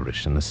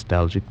feverish and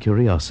nostalgic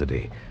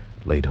curiosity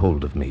laid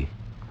hold of me,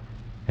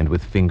 and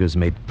with fingers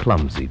made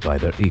clumsy by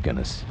their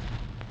eagerness,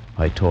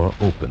 I tore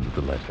open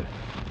the letter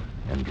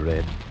and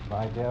read,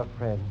 My dear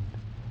friend,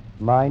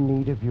 my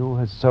need of you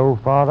has so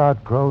far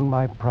outgrown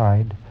my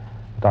pride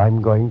that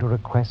I'm going to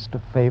request a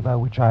favor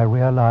which I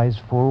realize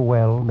full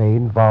well may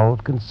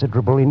involve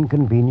considerable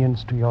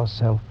inconvenience to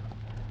yourself.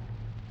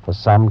 For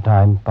some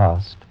time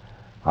past,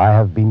 I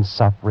have been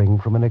suffering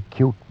from an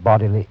acute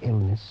bodily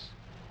illness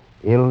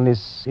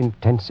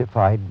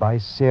intensified by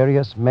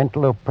serious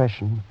mental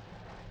oppression,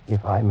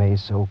 if I may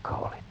so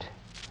call it.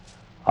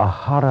 A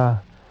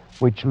horror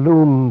which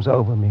looms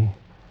over me,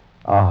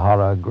 a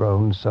horror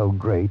grown so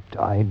great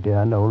I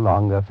dare no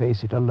longer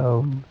face it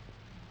alone.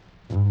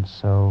 And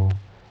so,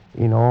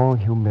 in all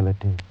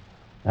humility,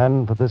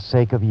 and for the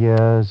sake of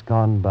years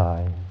gone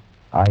by,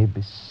 I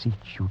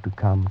beseech you to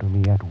come to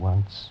me at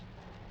once,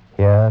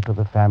 here to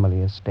the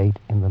family estate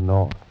in the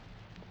north.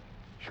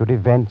 Should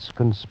events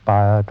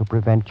conspire to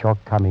prevent your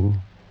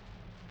coming,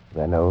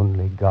 then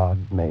only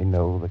God may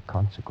know the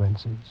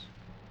consequences.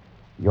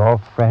 Your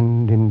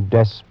friend in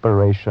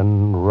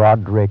desperation,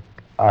 Roderick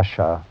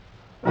Usher.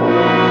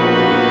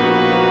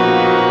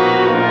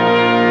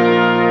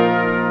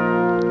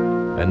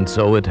 And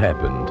so it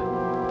happened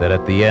that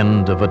at the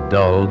end of a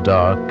dull,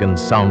 dark, and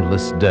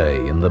soundless day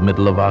in the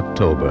middle of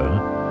October,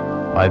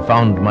 I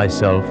found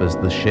myself as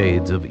the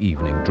shades of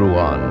evening drew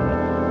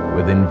on,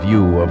 within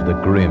view of the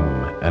grim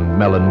and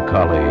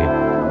melancholy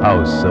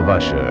House of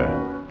Usher.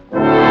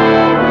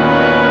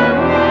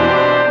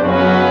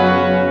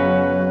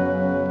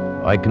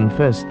 I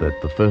confess that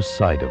the first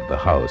sight of the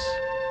house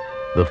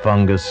the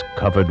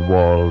fungus-covered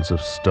walls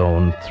of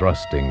stone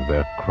thrusting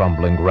their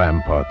crumbling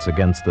ramparts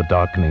against the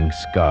darkening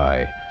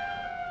sky,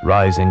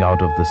 rising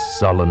out of the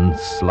sullen,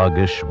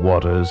 sluggish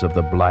waters of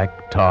the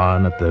black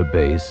tarn at their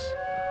base,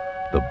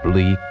 the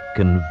bleak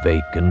and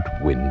vacant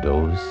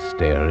windows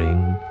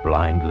staring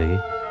blindly,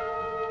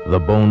 the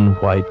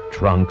bone-white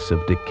trunks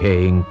of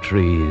decaying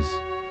trees.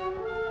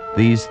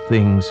 These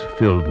things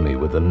filled me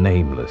with a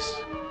nameless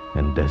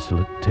and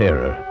desolate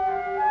terror,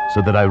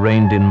 so that I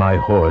reined in my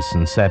horse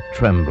and sat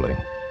trembling,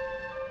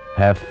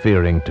 half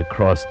fearing to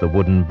cross the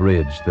wooden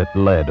bridge that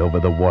led over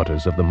the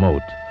waters of the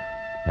moat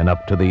and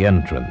up to the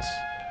entrance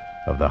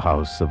of the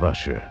House of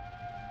Usher.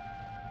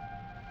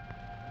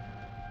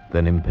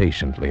 Then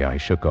impatiently I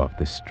shook off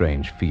this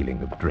strange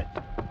feeling of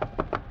dread,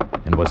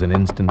 and was an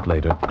instant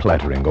later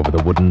clattering over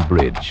the wooden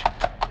bridge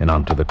and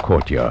onto the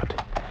courtyard.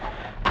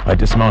 I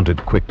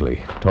dismounted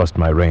quickly, tossed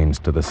my reins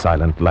to the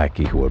silent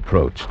lackey who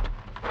approached,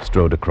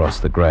 strode across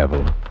the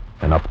gravel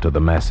and up to the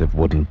massive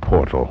wooden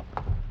portal,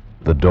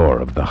 the door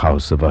of the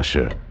House of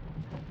Usher.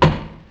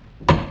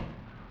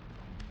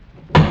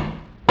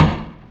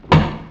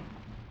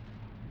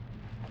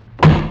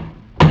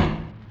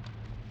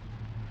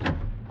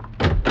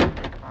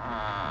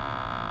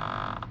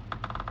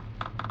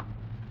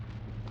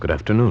 Good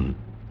afternoon.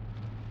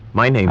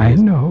 My name is...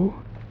 I know.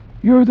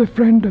 You're the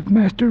friend of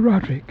Master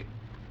Roderick.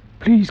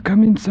 Please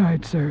come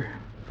inside, sir.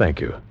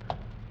 Thank you.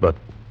 But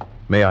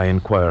may I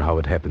inquire how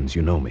it happens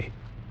you know me?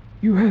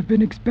 You have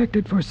been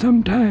expected for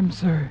some time,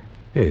 sir.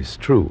 Yes,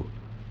 true.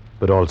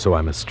 But also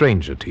I'm a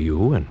stranger to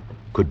you and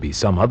could be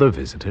some other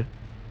visitor.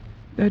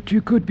 That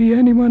you could be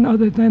anyone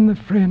other than the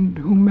friend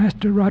whom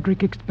Master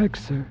Roderick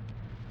expects, sir,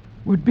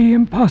 would be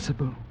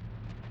impossible.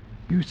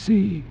 You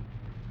see,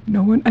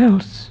 no one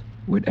else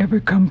would ever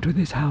come to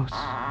this house.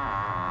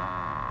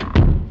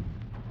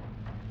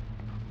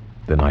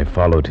 Then I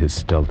followed his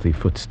stealthy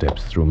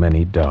footsteps through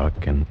many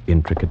dark and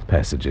intricate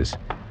passages.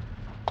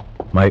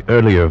 My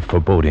earlier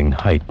foreboding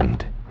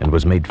heightened and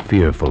was made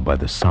fearful by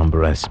the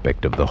somber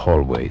aspect of the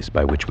hallways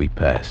by which we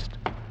passed.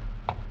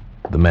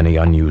 The many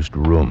unused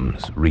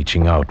rooms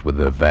reaching out with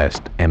their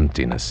vast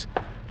emptiness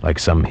like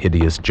some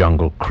hideous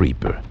jungle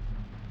creeper.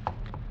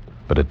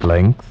 But at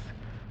length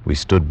we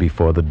stood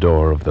before the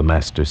door of the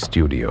master's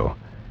studio,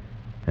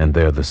 and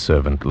there the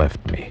servant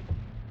left me,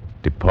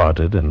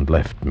 departed and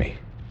left me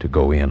to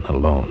go in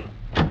alone.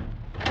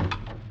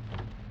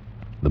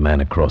 The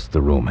man across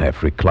the room,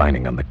 half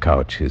reclining on the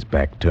couch, his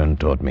back turned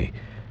toward me,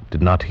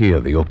 did not hear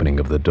the opening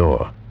of the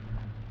door.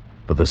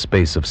 For the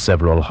space of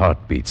several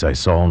heartbeats, I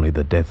saw only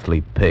the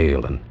deathly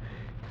pale and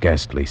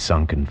ghastly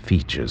sunken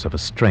features of a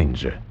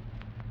stranger.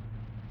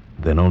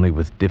 Then only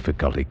with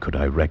difficulty could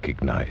I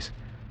recognize,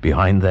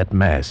 behind that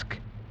mask,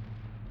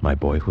 my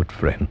boyhood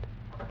friend.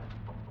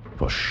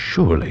 For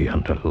surely,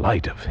 under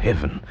light of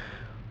heaven,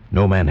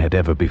 no man had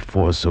ever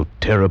before so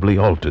terribly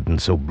altered in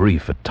so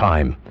brief a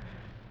time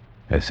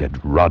as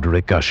had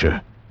Roderick Usher.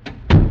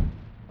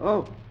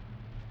 Oh,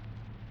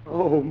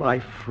 my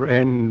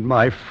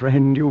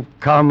friend, you've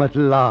come at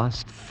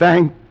last.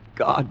 Thank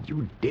God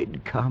you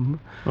did come.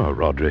 Oh,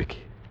 Roderick,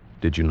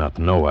 did you not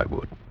know I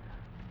would?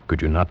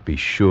 Could you not be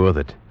sure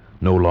that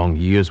no long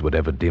years would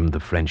ever dim the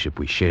friendship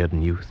we shared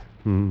in youth?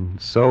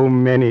 So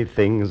many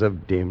things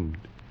have dimmed.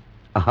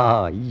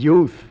 Ah,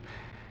 youth.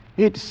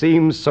 It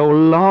seems so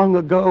long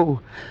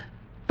ago.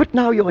 But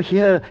now you're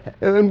here,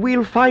 and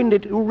we'll find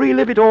it,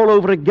 relive it all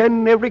over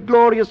again, every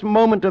glorious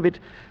moment of it.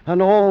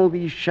 And all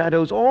these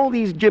shadows, all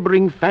these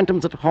gibbering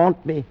phantoms that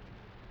haunt me,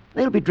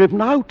 they'll be driven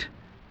out.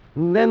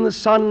 And then the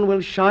sun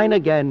will shine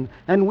again,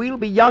 and we'll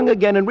be young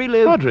again and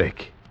relive...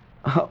 Roderick!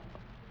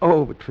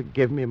 Oh, but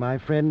forgive me, my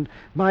friend.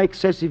 My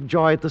excessive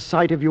joy at the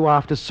sight of you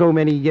after so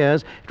many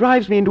years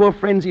drives me into a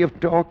frenzy of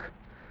talk.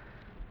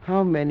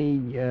 How many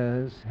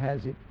years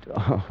has it?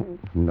 Oh,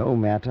 no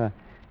matter.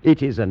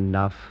 It is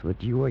enough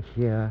that you are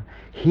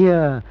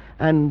here,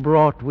 and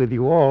brought with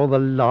you all the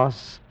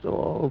lost,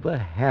 all the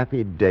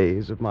happy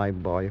days of my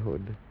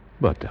boyhood.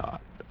 But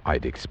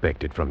I'd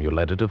expected from your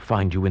letter to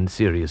find you in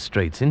serious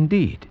straits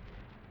indeed.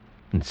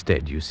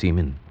 Instead, you seem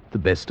in the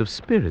best of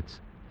spirits.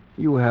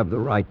 You have the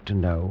right to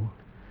know.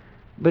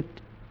 But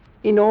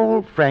in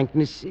all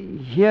frankness,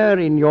 here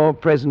in your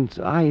presence,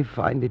 I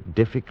find it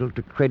difficult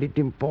to credit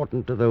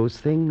importance to those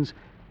things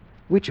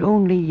which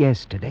only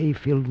yesterday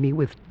filled me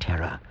with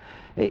terror.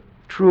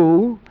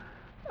 True,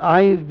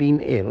 I've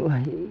been ill.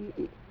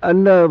 A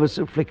nervous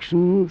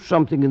affliction,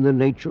 something in the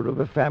nature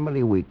of a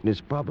family weakness,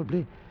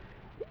 probably.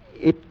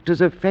 It has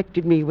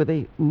affected me with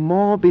a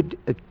morbid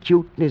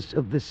acuteness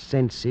of the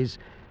senses,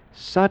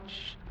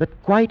 such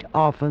that quite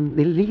often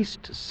the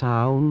least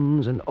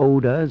sounds and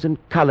odors and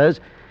colors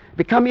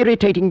become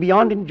irritating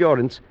beyond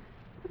endurance.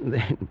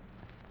 Then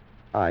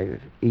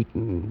I've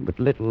eaten but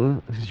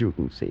little, as you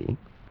can see.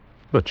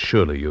 But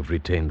surely you've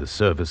retained the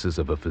services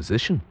of a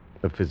physician.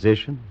 A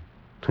physician?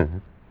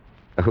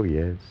 Oh,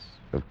 yes,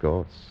 of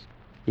course.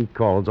 He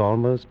calls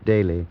almost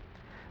daily,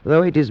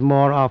 though it is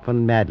more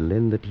often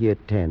Madeline that he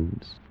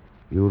attends.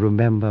 You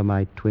remember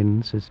my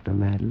twin sister,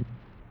 Madeline?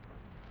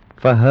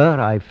 For her,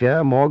 I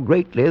fear more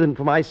greatly than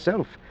for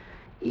myself.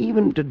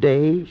 Even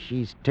today,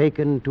 she's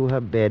taken to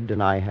her bed,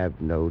 and I have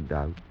no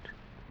doubt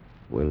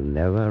will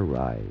never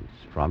rise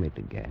from it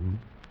again.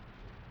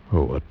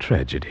 Oh, what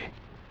tragedy.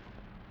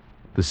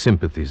 The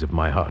sympathies of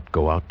my heart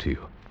go out to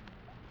you.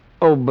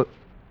 Oh,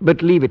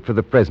 but leave it for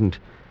the present.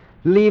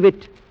 Leave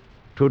it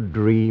to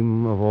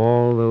dream of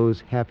all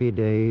those happy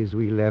days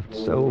we left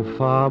so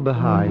far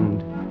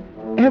behind.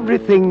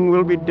 Everything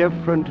will be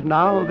different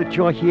now that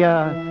you're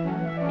here.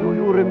 Do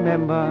you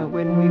remember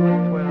when we were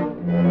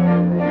 12?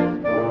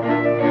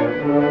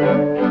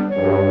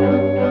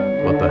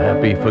 But the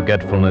happy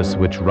forgetfulness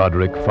which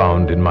Roderick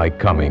found in my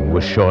coming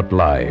was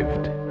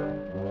short-lived,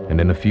 and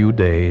in a few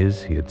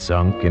days he had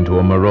sunk into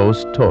a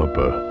morose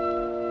torpor,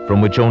 from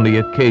which only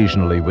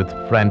occasionally with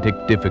frantic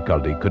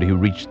difficulty could he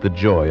reach the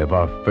joy of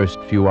our first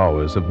few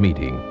hours of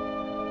meeting.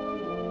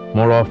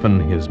 More often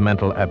his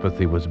mental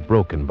apathy was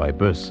broken by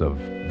bursts of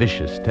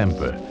vicious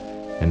temper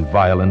and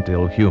violent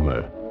ill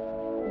humor.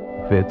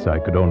 Fits I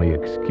could only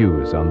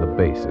excuse on the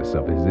basis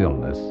of his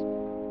illness.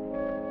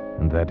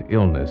 And that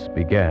illness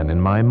began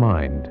in my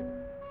mind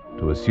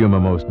to assume a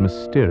most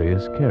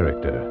mysterious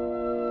character.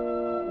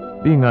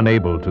 Being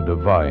unable to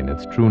divine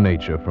its true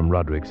nature from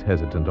Roderick's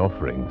hesitant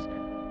offerings,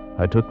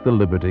 I took the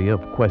liberty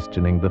of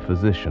questioning the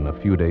physician a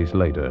few days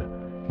later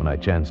when I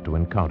chanced to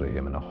encounter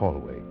him in a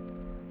hallway.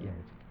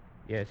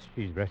 Yes,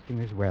 she's resting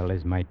as well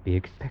as might be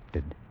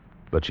expected.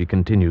 But she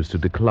continues to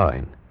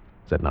decline.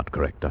 Is that not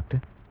correct,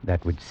 Doctor?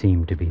 That would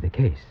seem to be the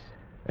case.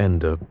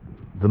 And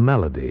the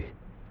malady,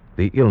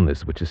 the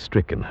illness which has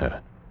stricken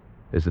her,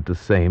 is it the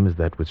same as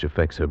that which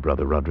affects her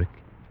brother Roderick?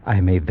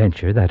 I may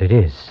venture that it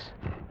is.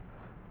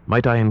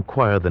 Might I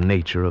inquire the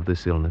nature of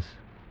this illness?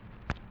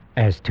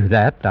 As to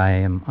that, I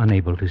am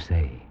unable to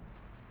say.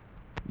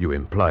 You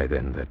imply,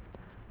 then, that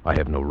I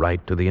have no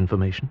right to the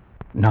information?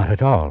 Not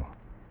at all.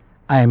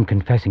 I am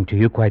confessing to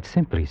you quite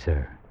simply,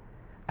 sir.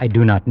 I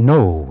do not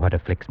know what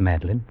afflicts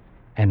Madeline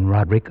and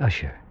Roderick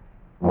Usher.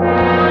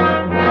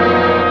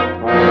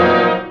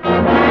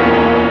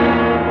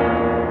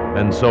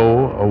 And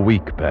so a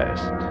week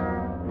passed.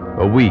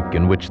 A week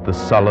in which the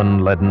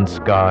sullen, leaden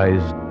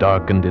skies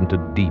darkened into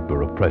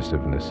deeper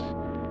oppressiveness,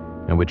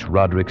 in which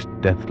Roderick's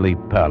deathly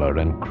pallor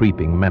and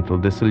creeping mental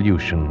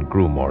dissolution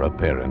grew more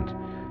apparent.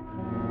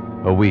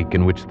 A week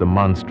in which the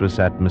monstrous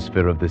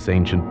atmosphere of this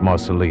ancient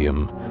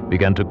mausoleum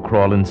began to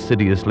crawl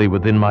insidiously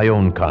within my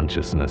own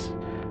consciousness,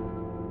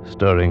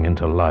 stirring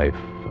into life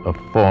a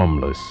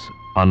formless,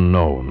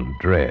 unknown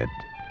dread.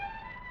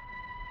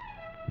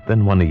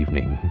 Then one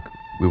evening,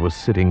 we were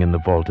sitting in the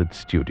vaulted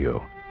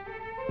studio,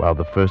 while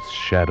the first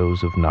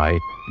shadows of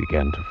night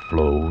began to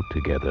flow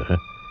together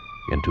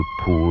into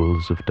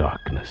pools of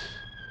darkness.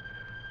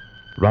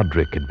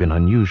 Roderick had been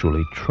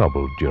unusually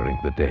troubled during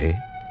the day,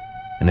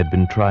 and had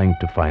been trying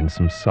to find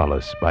some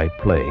solace by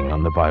playing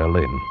on the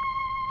violin.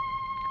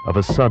 Of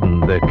a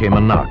sudden, there came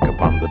a knock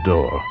upon the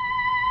door.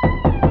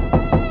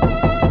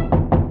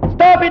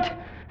 Stop it!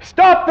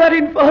 Stop that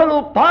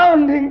infernal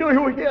pounding, do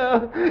you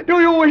hear? Do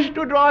you wish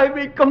to drive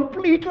me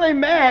completely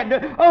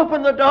mad?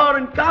 Open the door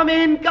and come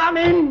in, come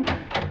in!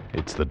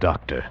 It's the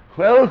doctor.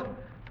 Well,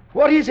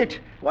 what is it?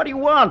 What do you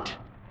want?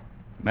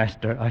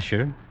 Master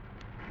Usher,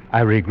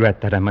 I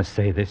regret that I must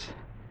say this,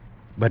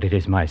 but it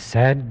is my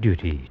sad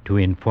duty to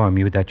inform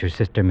you that your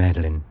sister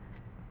Madeline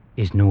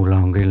is no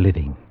longer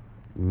living.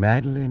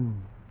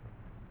 Madeline?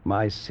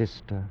 My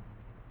sister?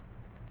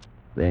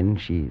 Then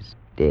she's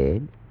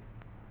dead?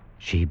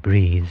 She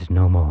breathes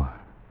no more.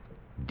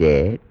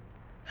 Dead?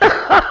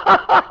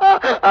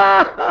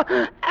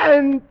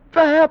 And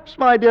perhaps,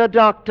 my dear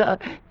doctor,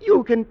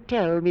 you can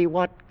tell me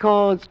what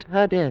caused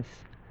her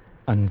death.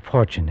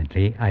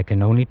 Unfortunately, I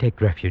can only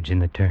take refuge in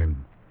the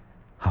term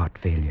heart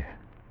failure.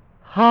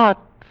 Heart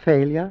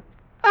failure?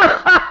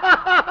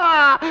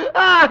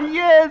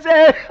 Yes,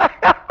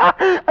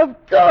 of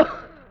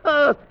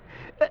course.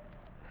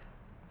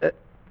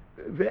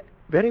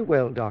 Very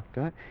well,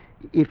 Doctor.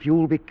 If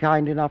you'll be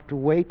kind enough to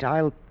wait,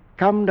 I'll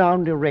come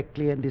down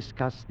directly and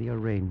discuss the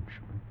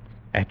arrangement.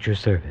 At your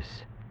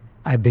service.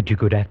 I bid you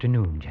good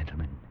afternoon,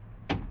 gentlemen.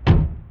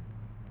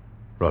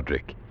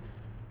 Roderick,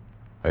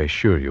 I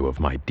assure you of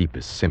my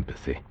deepest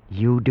sympathy.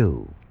 You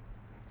do.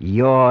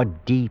 Your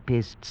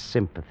deepest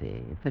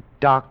sympathy. The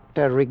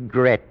doctor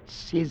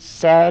regrets his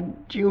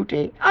sad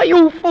duty. Are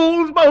you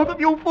fools, both of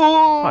you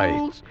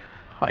fools?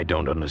 I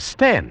don't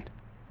understand.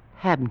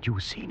 Haven't you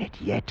seen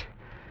it yet?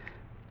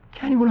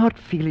 Can you not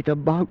feel it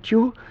about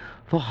you?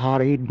 The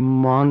horrid,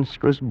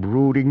 monstrous,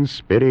 brooding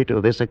spirit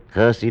of this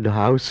accursed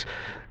house.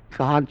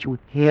 Can't you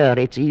hear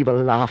its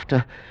evil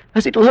laughter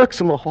as it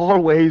lurks in the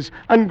hallways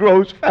and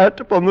grows fat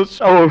upon the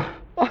soul?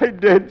 My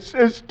dead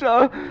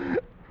sister.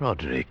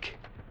 Roderick.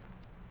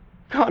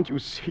 Can't you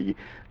see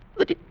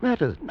that it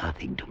matters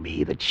nothing to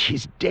me that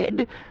she's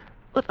dead?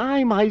 That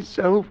I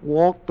myself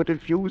walk but a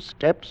few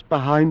steps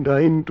behind her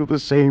into the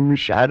same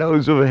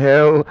shadows of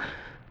hell?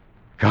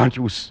 Can't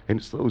you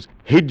sense those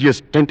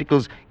hideous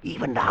tentacles,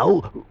 even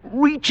now,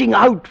 reaching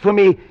out for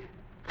me,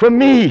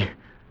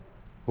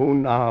 who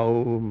now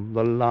am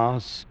the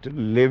last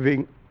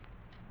living...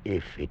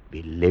 if it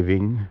be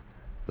living,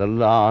 the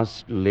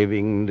last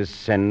living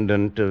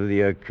descendant of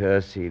the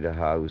accursed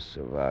house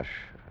of Usher.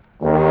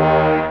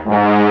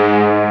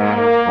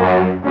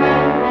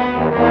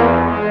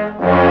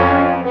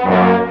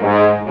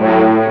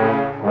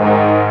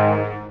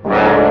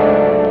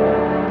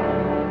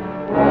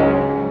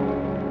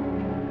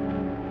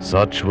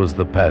 Such was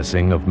the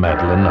passing of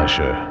Madeline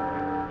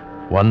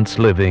Usher, once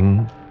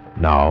living,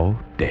 now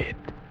dead.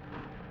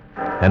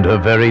 And her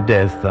very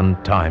death,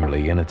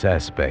 untimely in its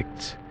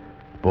aspects,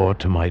 bore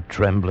to my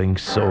trembling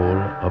soul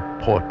a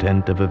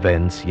portent of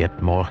events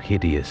yet more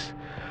hideous,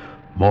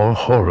 more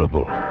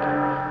horrible,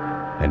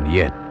 and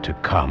yet to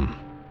come.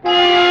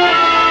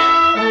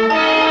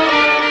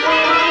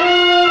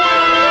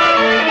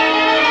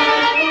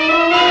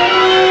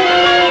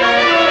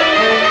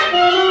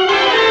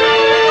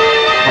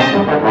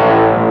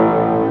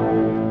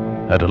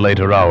 At a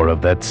later hour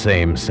of that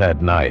same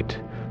sad night,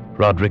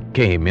 Roderick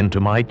came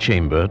into my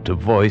chamber to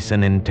voice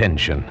an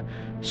intention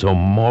so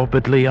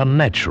morbidly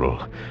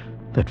unnatural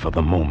that for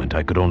the moment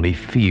I could only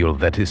feel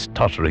that his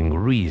tottering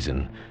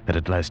reason had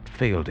at last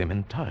failed him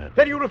entirely.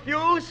 Then you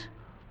refuse?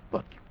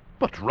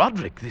 But,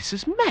 Roderick, this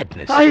is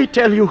madness. I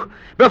tell you,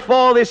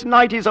 before this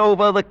night is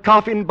over, the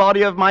coffin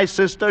body of my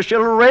sister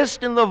shall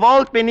rest in the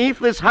vault beneath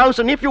this house,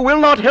 and if you will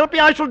not help me,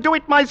 I shall do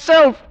it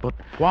myself. But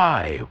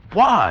why?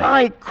 Why?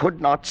 I could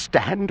not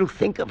stand to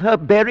think of her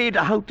buried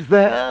out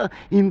there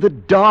in the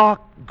dark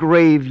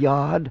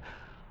graveyard,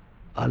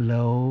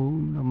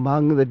 alone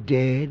among the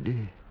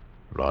dead.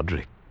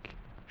 Roderick,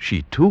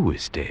 she too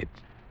is dead.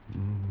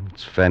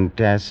 It's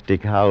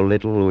fantastic how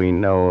little we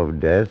know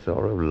of death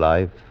or of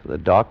life. The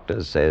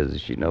doctor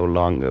says she no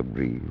longer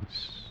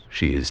breathes.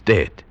 She is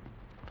dead.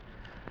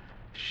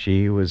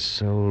 She was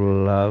so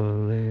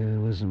lovely,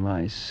 was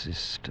my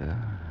sister.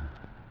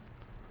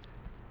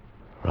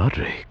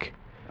 Roderick.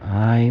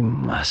 I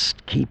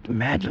must keep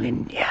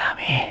Madeline near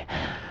me.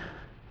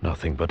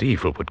 Nothing but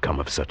evil would come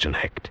of such an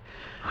act.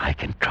 I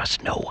can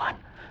trust no one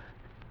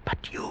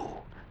but you.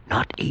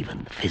 Not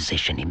even the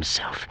physician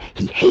himself.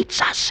 He hates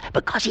us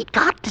because he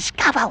can't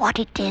discover what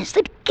it is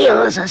that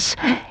kills us.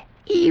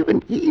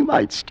 Even he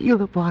might steal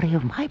the body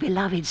of my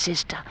beloved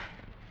sister,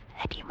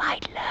 that he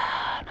might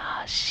learn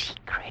our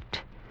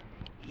secret.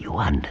 You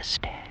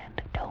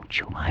understand, don't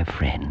you, my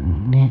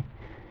friend?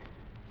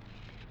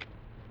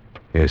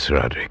 Yes,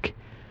 Roderick.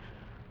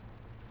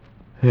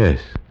 Yes,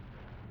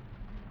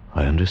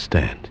 I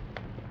understand.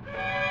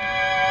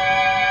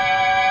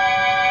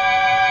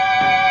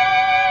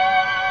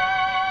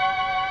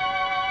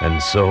 And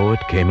so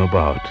it came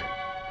about.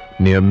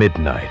 Near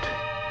midnight,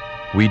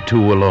 we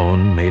two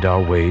alone made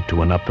our way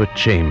to an upper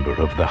chamber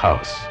of the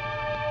house.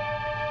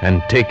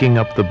 And taking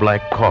up the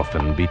black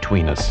coffin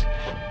between us,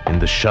 in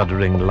the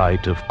shuddering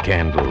light of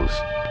candles,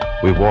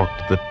 we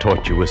walked the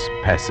tortuous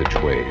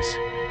passageways,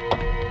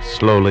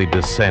 slowly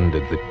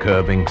descended the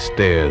curving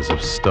stairs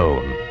of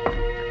stone,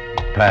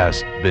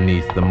 passed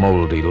beneath the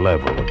moldy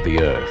level of the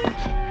earth,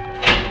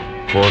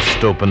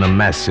 forced open a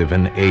massive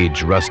and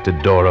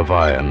age-rusted door of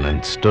iron,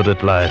 and stood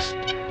at last,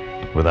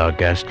 with our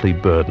ghastly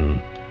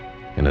burden,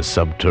 in a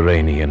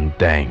subterranean,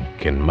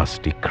 dank and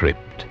musty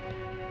crypt,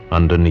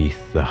 underneath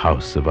the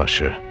house of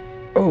Usher.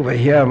 Over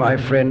here, my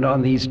friend,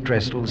 on these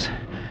trestles.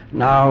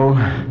 Now,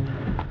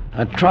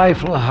 a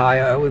trifle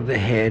higher with the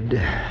head.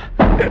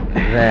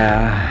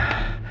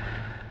 There.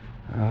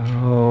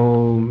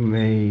 Oh,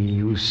 may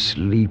you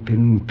sleep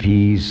in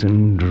peace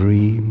and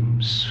dream,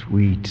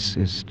 sweet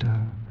sister.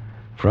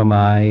 From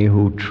I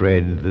who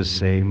tread the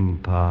same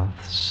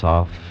path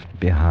soft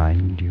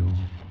behind you.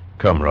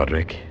 Come,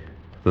 Roderick.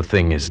 The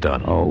thing is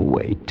done. Oh,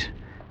 wait.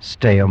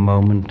 Stay a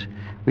moment.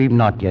 We've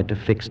not yet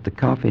affixed the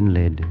coffin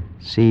lid.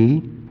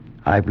 See?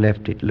 I've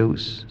left it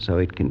loose so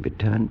it can be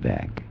turned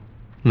back.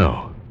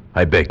 No,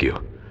 I beg you.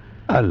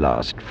 A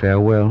last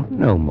farewell,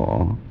 no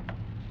more.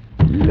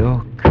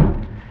 Look.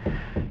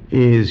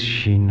 Is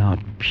she not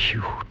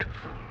beautiful?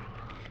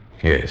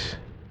 Yes,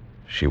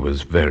 she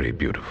was very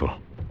beautiful.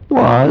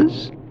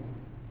 Was?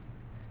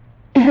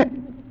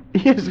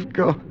 Yes, of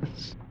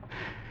course.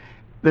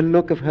 The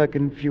look of her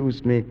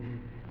confused me.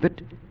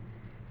 But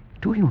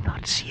do you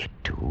not see it,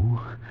 too?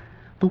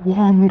 The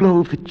warm glow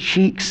of the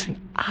cheeks, the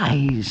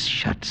eyes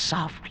shut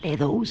softly,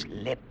 those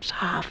lips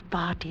half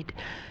parted.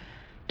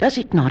 Does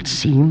it not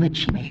seem that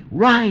she may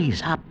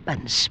rise up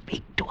and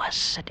speak to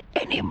us at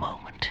any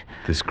moment?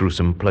 This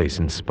gruesome place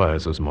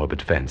inspires those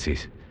morbid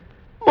fancies.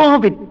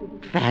 Morbid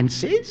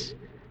fancies?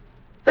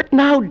 That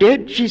now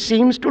dead she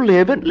seems to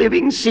live, and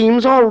living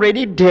seems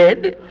already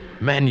dead?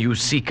 Man, you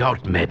seek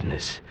out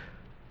madness.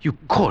 You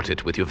court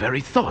it with your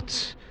very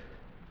thoughts.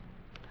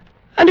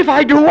 And if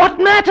I do, what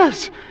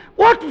matters?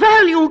 What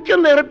value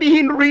can there be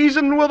in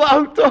reason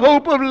without the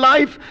hope of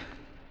life?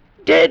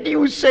 Dead,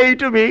 you say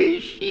to me,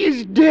 she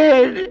is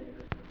dead.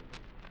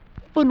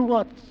 Upon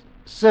what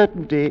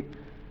certainty?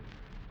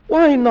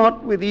 Why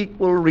not with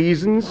equal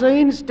reason say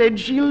instead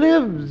she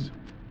lives?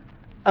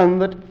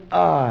 And that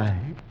I,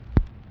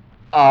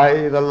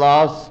 the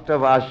last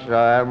of Usher,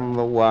 am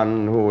the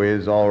one who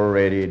is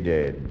already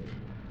dead.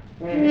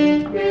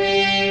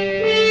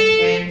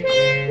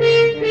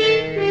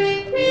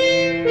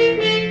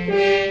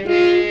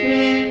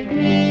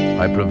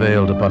 I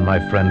prevailed upon my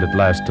friend at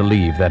last to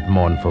leave that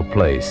mournful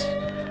place.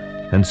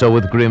 And so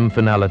with grim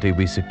finality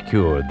we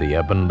secured the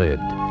ebon lid,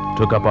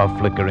 took up our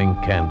flickering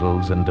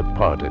candles, and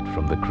departed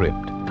from the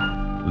crypt,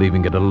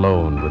 leaving it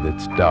alone with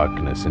its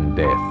darkness and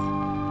death.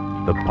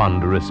 The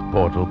ponderous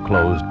portal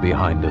closed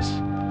behind us,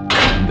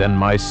 and then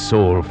my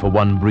soul for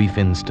one brief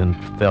instant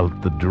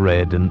felt the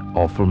dread and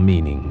awful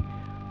meaning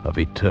of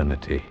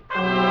eternity.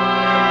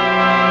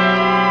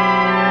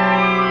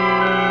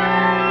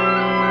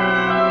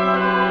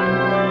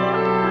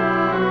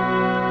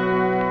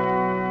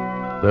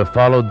 There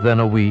followed then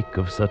a week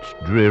of such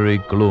dreary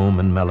gloom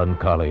and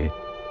melancholy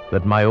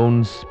that my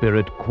own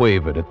spirit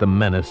quavered at the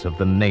menace of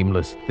the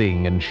nameless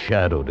thing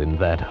enshadowed in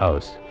that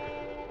house.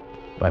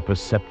 By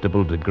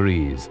perceptible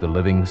degrees, the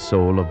living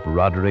soul of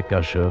Roderick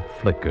Usher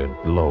flickered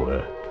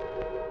lower.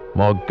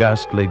 More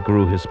ghastly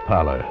grew his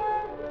pallor,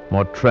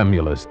 more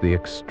tremulous the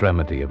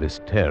extremity of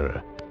his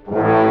terror.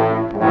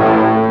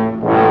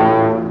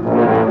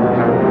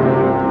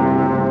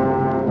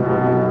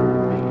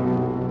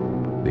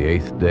 The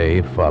 8th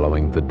day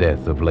following the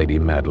death of Lady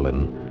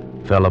Madeline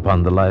fell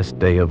upon the last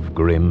day of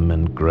grim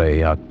and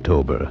gray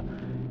October,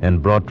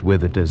 and brought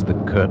with it, as the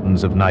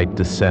curtains of night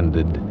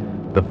descended,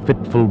 the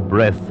fitful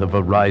breath of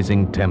a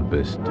rising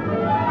tempest,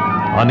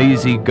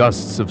 uneasy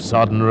gusts of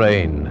sodden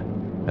rain,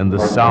 and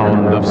the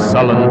sound of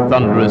sullen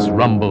thunderous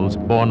rumbles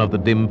born of the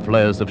dim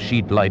flares of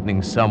sheet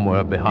lightning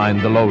somewhere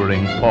behind the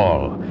lowering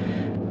pall.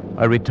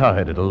 I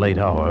retired at a late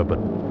hour, but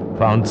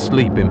found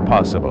sleep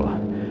impossible.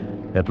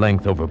 At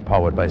length,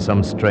 overpowered by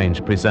some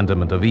strange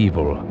presentiment of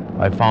evil,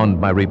 I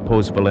found my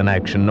reposeful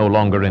inaction no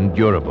longer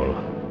endurable.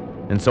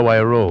 And so I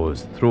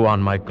arose, threw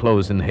on my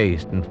clothes in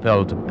haste, and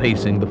fell to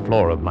pacing the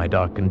floor of my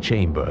darkened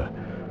chamber.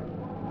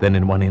 Then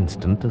in one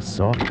instant, a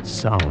soft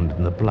sound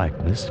in the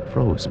blackness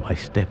froze my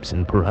steps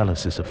in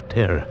paralysis of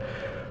terror.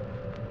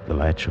 The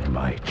latch of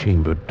my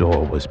chamber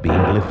door was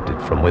being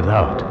lifted from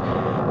without.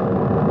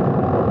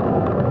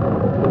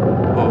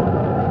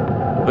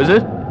 Who is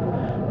it?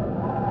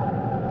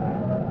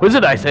 Who is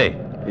it, I say?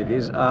 It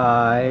is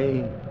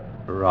I,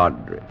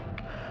 Roderick.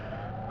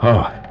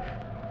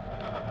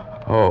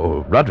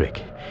 Oh,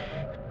 Roderick.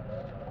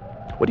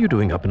 What are you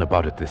doing up and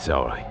about at this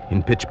hour,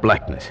 in pitch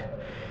blackness?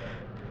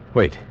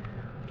 Wait,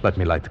 let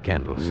me light the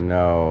candles.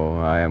 No,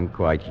 I am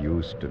quite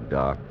used to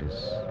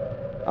darkness.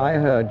 I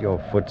heard your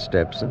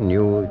footsteps and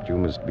knew that you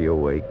must be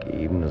awake,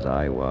 even as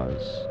I was.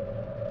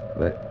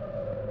 But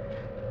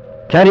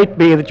can it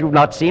be that you've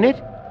not seen it?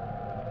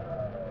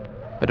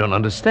 I don't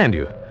understand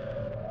you.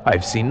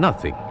 I've seen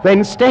nothing.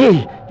 Then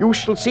stay. You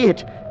shall see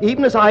it,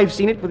 even as I've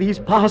seen it for these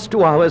past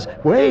 2 hours.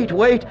 Wait.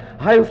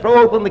 I'll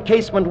throw open the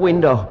casement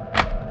window.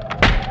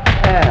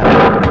 There.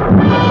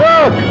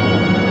 Look!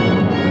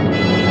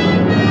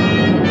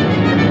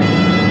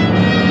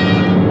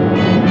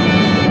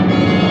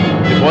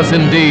 It was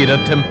indeed a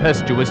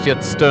tempestuous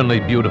yet sternly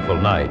beautiful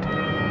night,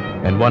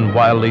 and one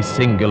wildly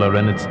singular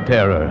in its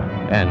terror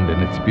and in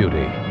its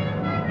beauty.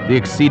 The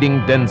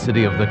exceeding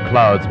density of the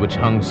clouds which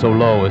hung so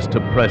low as to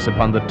press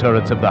upon the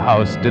turrets of the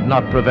house did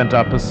not prevent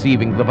our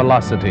perceiving the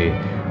velocity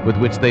with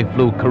which they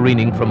flew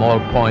careening from all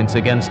points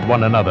against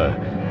one another.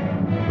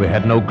 We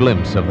had no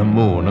glimpse of the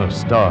moon or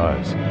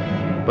stars,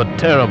 but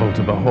terrible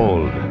to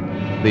behold,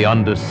 the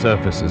under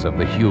surfaces of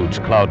the huge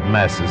cloud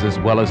masses, as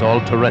well as all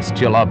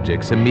terrestrial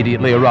objects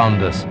immediately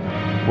around us,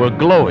 were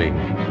glowing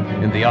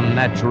in the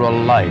unnatural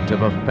light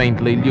of a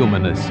faintly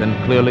luminous and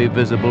clearly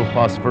visible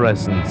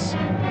phosphorescence,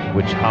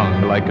 which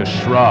hung like a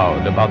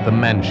shroud about the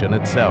mansion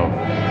itself.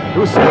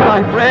 You see,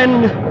 my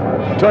friend,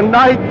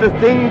 tonight the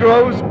thing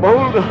grows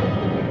bolder,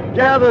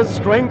 gathers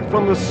strength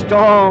from the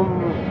storm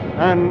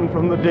and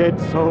from the dead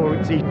soul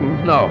it's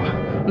eaten.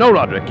 No,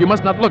 Roderick, you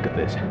must not look at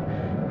this.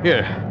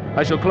 Here,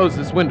 I shall close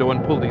this window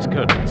and pull these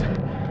curtains.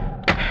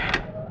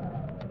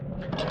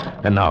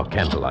 And now,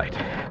 candlelight.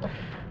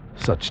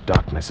 Such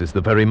darkness is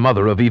the very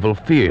mother of evil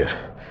fear.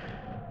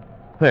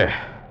 There.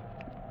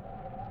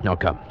 Now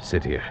come,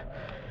 sit here.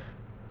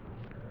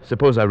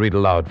 Suppose I read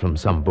aloud from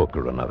some book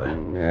or another.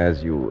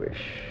 As you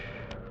wish.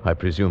 I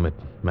presume it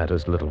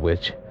matters little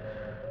which.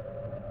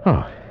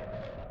 Oh,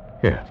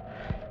 here.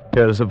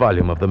 Here is a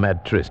volume of The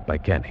Mad Tryst by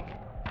Canning.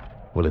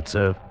 Will it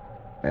serve?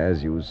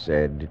 As you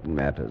said, it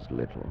matters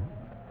little.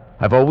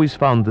 I've always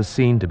found the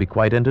scene to be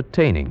quite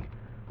entertaining,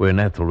 wherein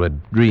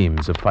Ethelred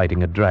dreams of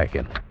fighting a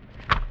dragon.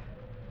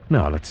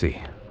 Now, let's see.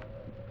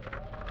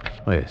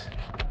 Oh, yes.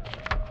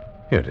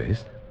 Here it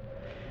is.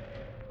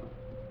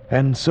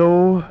 And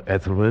so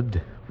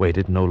Ethelred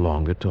waited no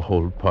longer to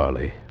hold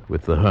parley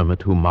with the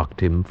hermit who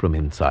mocked him from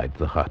inside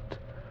the hut,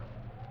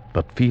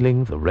 but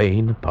feeling the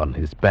rain upon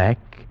his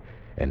back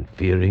and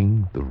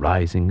fearing the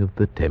rising of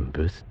the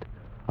tempest,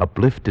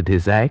 uplifted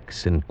his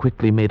axe and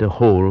quickly made a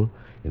hole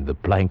in the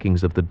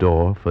plankings of the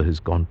door for his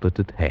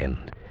gauntleted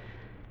hand.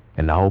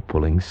 And now,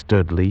 pulling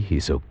sturdily, he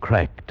so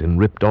cracked and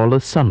ripped all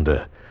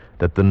asunder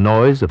that the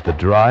noise of the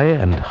dry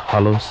and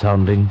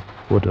hollow-sounding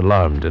wood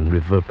alarmed and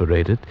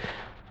reverberated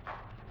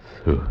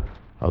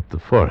throughout the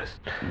forest.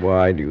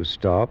 Why do you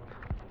stop?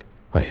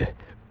 Why,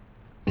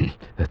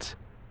 that's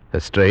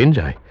strange.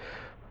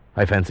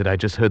 I fancied I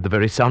just heard the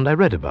very sound I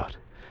read about.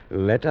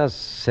 Let us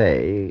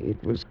say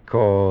it was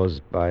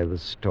caused by the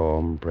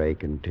storm. Pray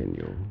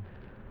continue.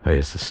 Oh,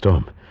 yes, the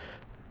storm.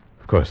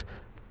 Of course.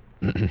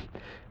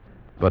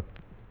 But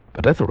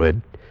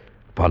Ethelred,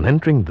 upon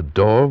entering the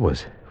door,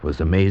 was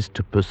amazed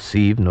to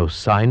perceive no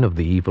sign of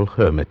the evil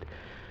hermit,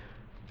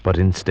 but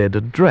instead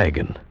a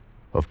dragon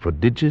of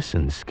prodigious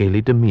and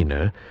scaly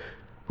demeanor,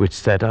 which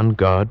sat on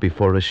guard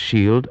before a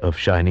shield of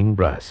shining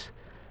brass.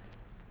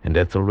 And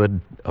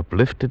Ethelred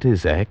uplifted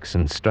his axe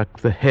and struck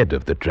the head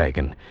of the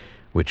dragon,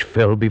 which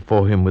fell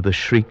before him with a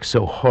shriek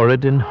so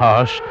horrid and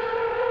harsh,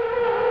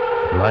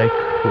 like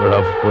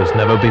whereof was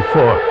never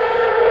before.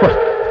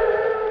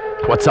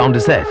 What sound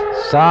is that?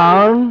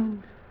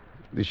 Sound?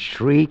 The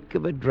shriek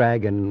of a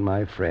dragon,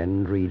 my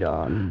friend. Read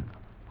on.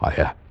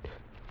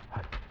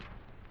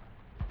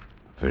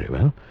 Very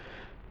well.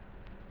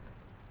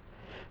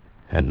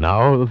 And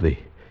now the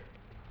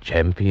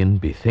champion,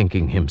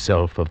 bethinking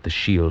himself of the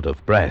shield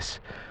of brass,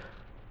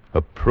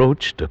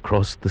 approached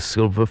across the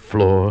silver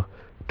floor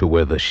to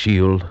where the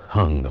shield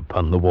hung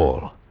upon the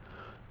wall.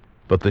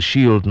 But the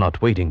shield,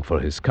 not waiting for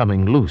his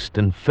coming, loosed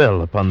and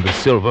fell upon the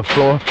silver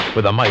floor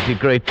with a mighty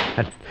great...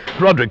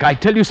 Roderick, I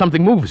tell you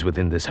something moves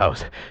within this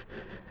house.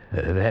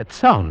 That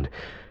sound,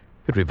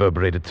 it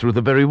reverberated through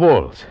the very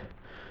walls.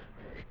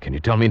 Can you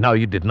tell me now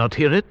you did not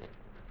hear it?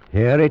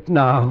 Hear it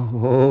now?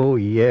 Oh,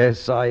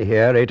 yes, I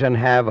hear it and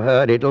have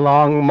heard it.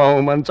 Long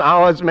moments,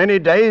 hours, many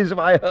days have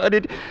I heard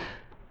it.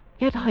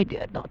 Yet I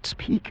dared not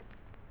speak.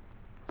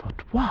 But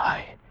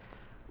why?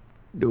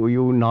 Do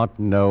you not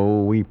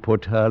know we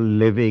put her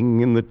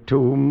living in the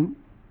tomb?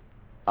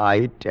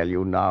 I tell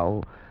you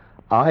now,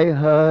 I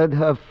heard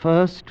her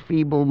first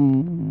feeble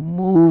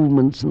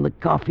movements in the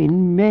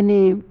coffin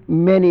many,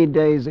 many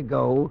days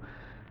ago,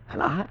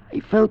 and I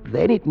felt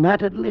then it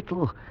mattered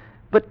little.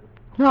 But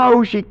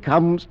now she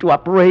comes to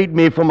upbraid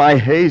me for my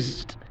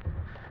haste.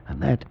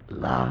 And that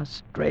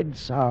last dread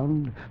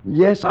sound,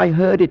 yes, I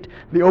heard it,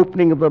 the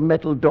opening of the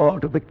metal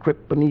door to the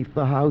crypt beneath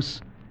the house.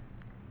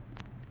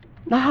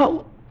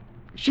 Now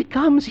she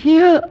comes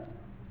here.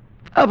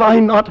 Have I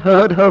not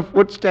heard her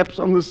footsteps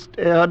on the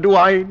stair? Do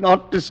I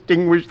not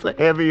distinguish the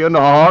heavy and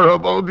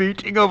horrible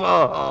beating of her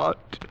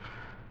heart?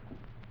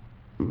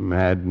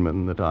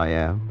 Madman that I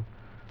am,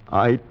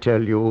 I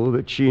tell you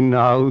that she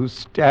now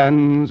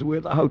stands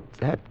without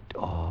that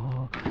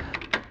door.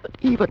 But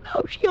even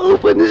now she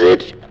opens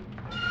it.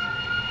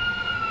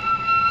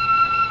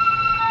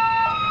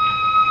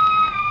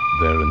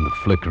 There in the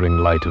flickering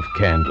light of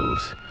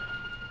candles,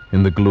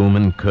 in the gloom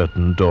and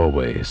curtained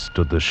doorway,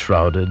 stood the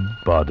shrouded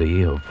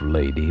body of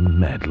Lady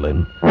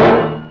Madeline.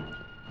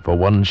 For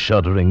one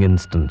shuddering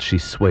instant she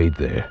swayed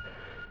there.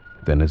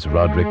 Then as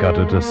Roderick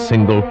uttered a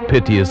single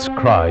piteous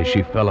cry,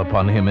 she fell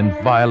upon him in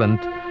violent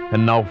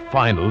and now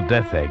final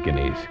death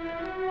agonies,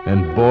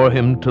 and bore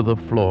him to the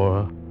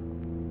floor,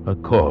 a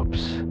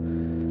corpse.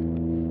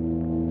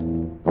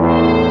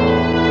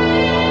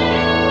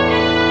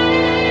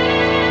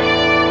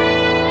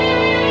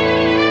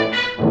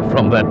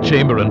 From that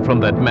chamber and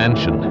from that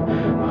mansion,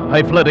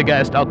 I fled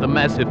aghast out the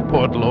massive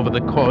portal over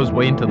the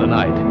causeway into the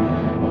night.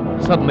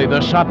 Suddenly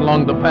there shot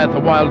along the path a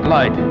wild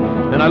light,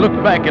 and I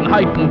looked back in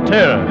heightened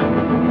terror,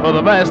 for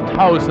the vast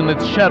house and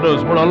its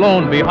shadows were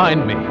alone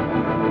behind me.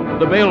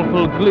 The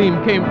baleful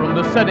gleam came from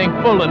the setting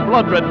full and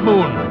blood-red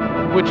moon,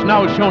 which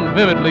now shone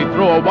vividly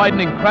through a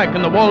widening crack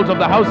in the walls of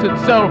the house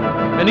itself,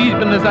 and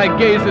even as I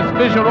gazed, its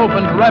vision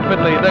opened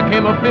rapidly. There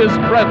came a fierce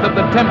breath of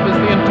the tempest.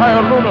 The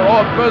entire lunar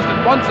orb burst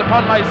at once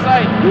upon my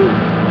sight.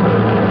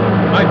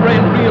 My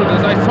brain reeled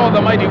as I saw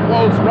the mighty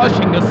walls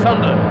rushing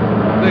asunder.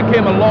 There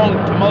came a long,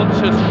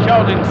 tumultuous,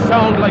 shouting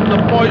sound like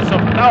the voice of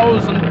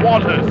 1,000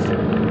 waters.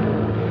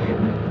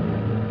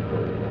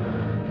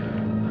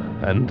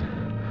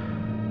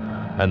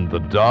 And the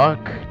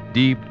dark,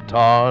 deep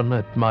tarn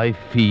at my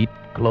feet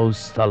closed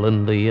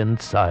sullenly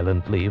and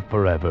silently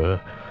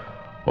forever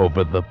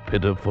over the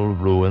pitiful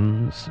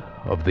ruins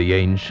of the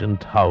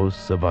ancient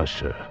house of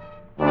Usher.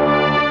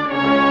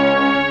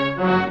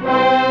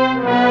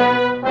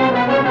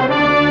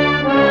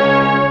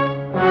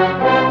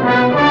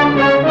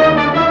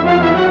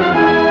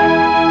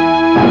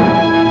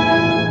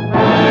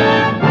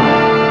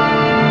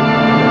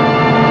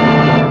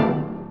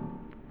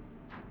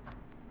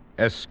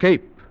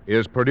 Escape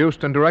is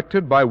produced and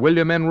directed by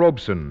William N.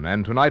 Robeson,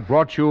 and tonight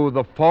brought you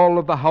The Fall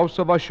of the House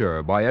of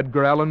Usher by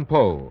Edgar Allan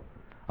Poe.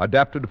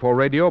 Adapted for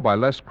radio by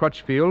Les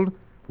Crutchfield,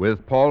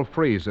 with Paul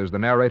Frees as the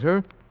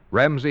narrator,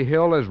 Ramsey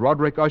Hill as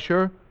Roderick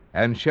Usher,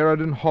 and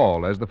Sheridan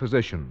Hall as the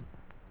physician.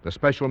 The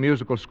special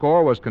musical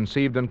score was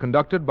conceived and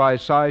conducted by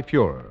Cy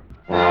Fuhrer.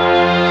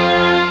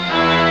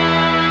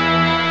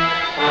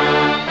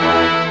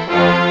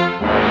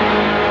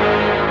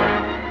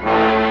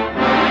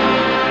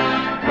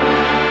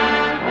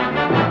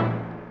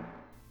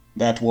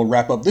 That will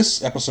wrap up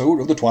this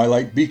episode of The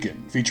Twilight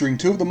Beacon, featuring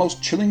two of the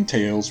most chilling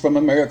tales from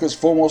America's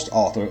foremost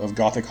author of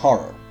Gothic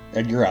horror,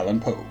 Edgar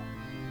Allan Poe.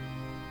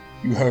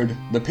 You heard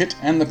The Pit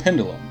and the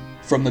Pendulum,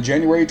 from the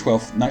January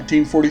 12,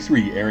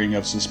 1943 airing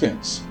of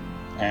Suspense,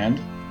 and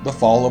The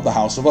Fall of the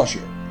House of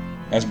Usher,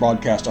 as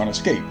broadcast on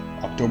Escape,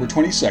 October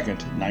 22,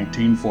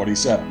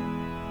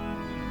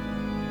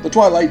 1947. The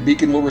Twilight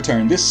Beacon will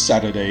return this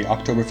Saturday,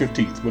 October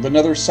 15th, with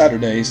another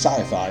Saturday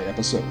Sci-Fi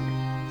episode,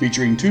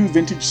 featuring 2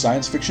 vintage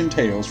science fiction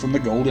tales from the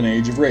golden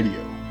age of radio.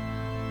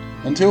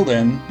 Until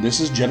then, this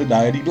is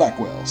Jedediah D.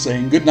 Blackwell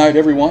saying good night,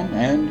 everyone,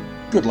 and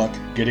good luck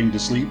getting to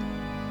sleep.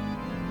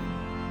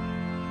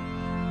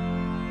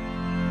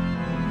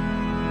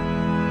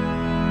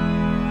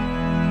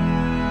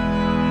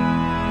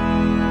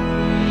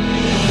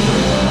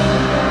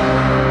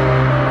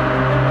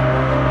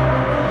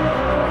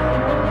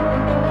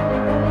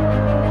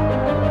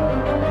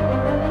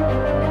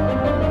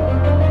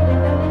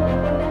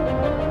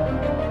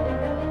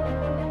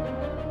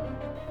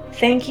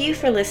 Thank you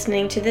for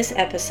listening to this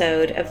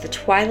episode of the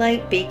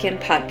Twilight Beacon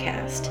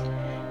podcast.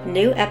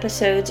 New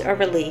episodes are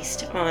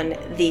released on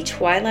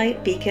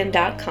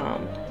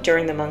thetwilightbeacon.com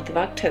during the month of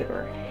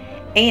October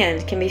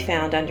and can be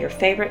found on your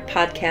favorite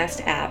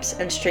podcast apps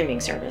and streaming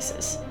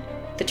services.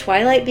 The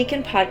Twilight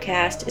Beacon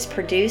podcast is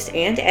produced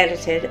and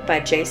edited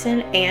by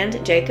Jason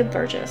and Jacob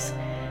Burgess.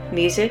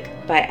 Music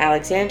by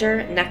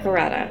Alexander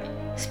Nakarada.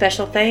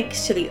 Special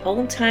thanks to the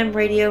Old Time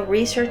Radio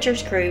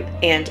Researchers Group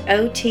and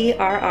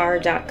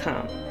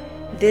OTRR.com.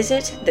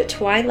 Visit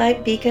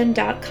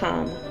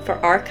thetwilightbeacon.com for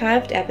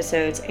archived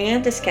episodes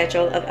and the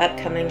schedule of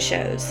upcoming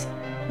shows.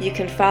 You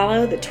can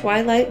follow the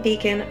Twilight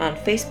Beacon on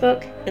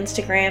Facebook,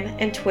 Instagram,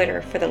 and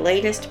Twitter for the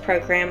latest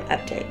program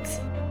updates.